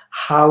is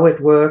how it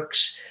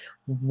works,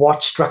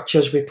 what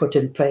structures we put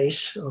in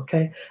place,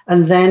 okay?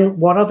 And then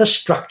what are the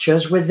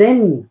structures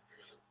within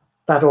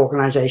that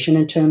organization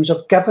in terms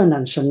of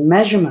governance and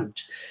measurement?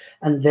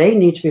 And they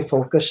need to be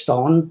focused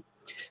on,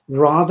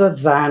 rather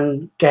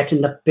than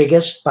getting the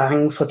biggest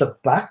bang for the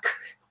buck,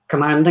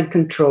 command and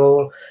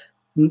control,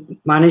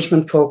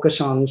 management focus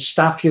on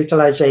staff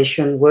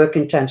utilization, work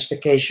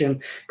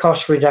intensification,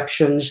 cost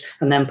reductions,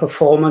 and then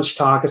performance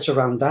targets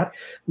around that.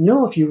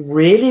 No, if you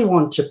really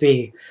want to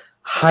be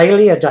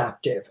highly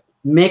adaptive,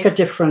 make a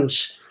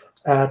difference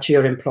to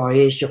your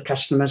employees, your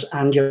customers,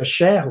 and your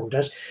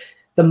shareholders,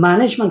 the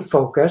management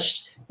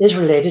focus is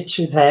related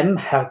to them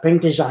helping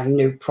design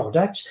new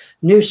products,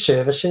 new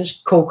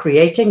services,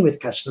 co-creating with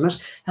customers,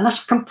 and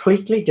that's a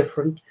completely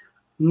different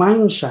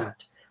mindset.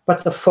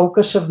 But the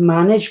focus of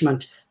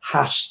management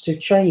has to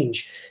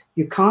change.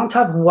 You can't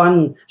have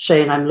one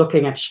saying, I'm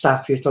looking at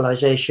staff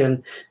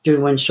utilization,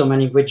 doing so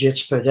many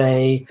widgets per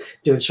day,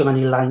 doing so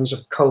many lines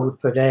of code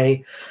per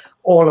day,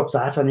 all of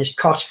that, and it's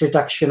cost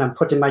reduction. I'm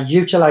putting my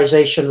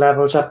utilization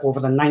levels up over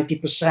the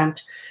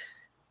 90%.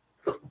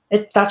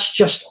 That's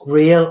just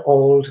real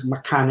old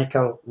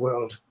mechanical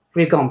world.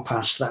 We've gone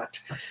past that.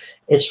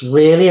 It's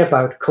really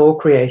about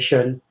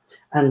co-creation,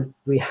 and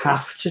we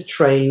have to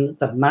train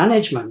the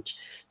management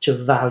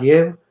to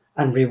value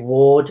and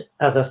reward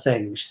other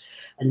things.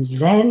 And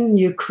then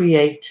you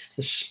create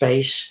the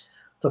space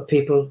for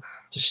people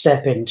to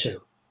step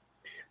into.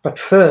 But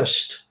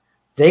first,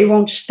 they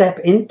won't step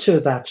into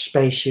that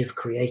space you've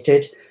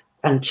created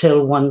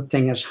until one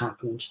thing has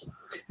happened.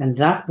 And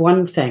that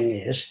one thing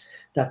is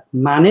that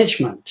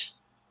management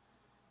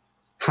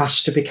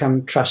has to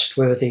become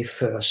trustworthy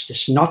first.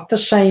 It's not the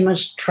same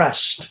as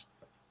trust.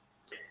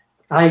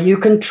 You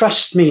can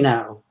trust me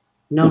now.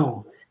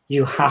 No,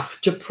 you have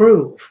to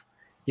prove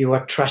you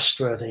are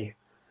trustworthy.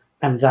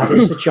 And that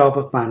is the job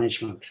of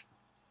management.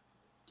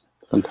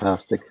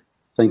 Fantastic.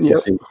 Thank you,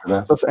 Steve, for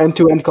that. That's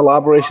end-to-end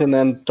collaboration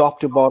and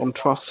top-to-bottom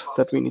trust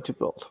that we need to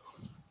build.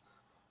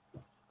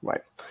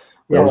 Right.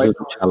 Those are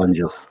the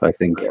challenges, I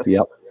think. Yes.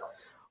 Yep.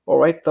 All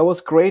right. That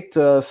was great,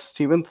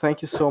 Stephen.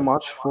 Thank you so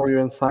much for your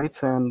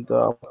insights and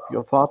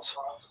your thoughts.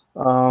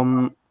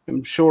 I'm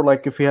sure,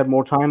 like, if we had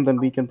more time, then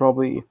we can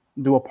probably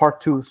do a part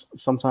 2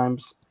 sometime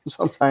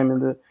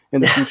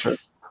in the future.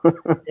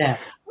 Yeah.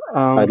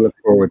 I'd look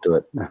forward to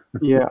it.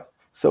 Yeah.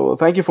 So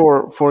thank you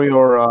for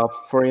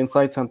your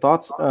insights and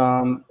thoughts.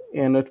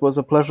 And it was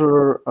a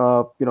pleasure,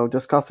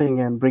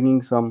 discussing and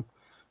bringing some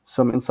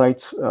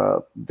insights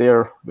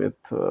there with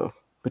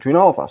between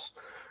all of us,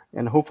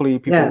 and hopefully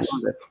people learned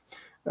it.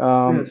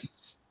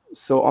 Yes.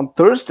 So on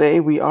Thursday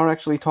we are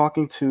actually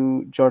talking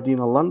to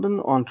Jardina London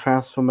on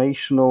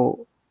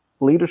transformational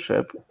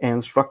leadership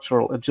and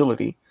structural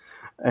agility,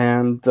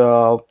 and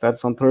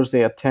that's on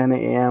Thursday at 10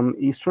 a.m.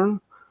 Eastern.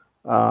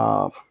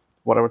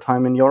 Whatever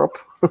time in Europe.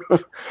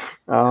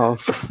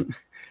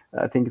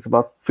 I think it's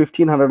about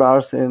 1,500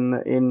 hours in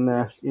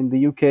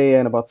the UK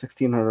and about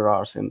 1,600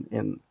 hours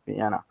in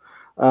Vienna.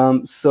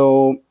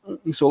 So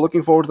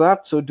looking forward to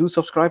that. So do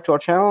subscribe to our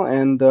channel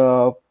and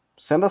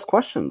send us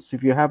questions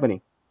if you have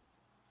any.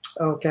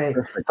 Okay.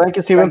 Perfect. Thank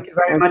you, Stephen. Thank you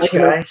very much,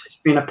 guys. It's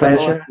been a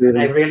pleasure.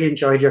 I really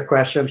enjoyed your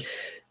questions.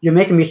 You're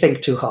making me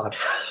think too hard.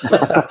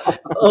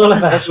 All the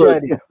best. That's the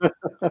idea.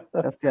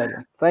 That's the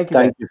idea. Thank you.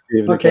 Thank you,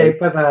 Stephen. Okay,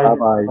 bye-bye.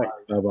 Bye-bye.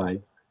 Bye-bye.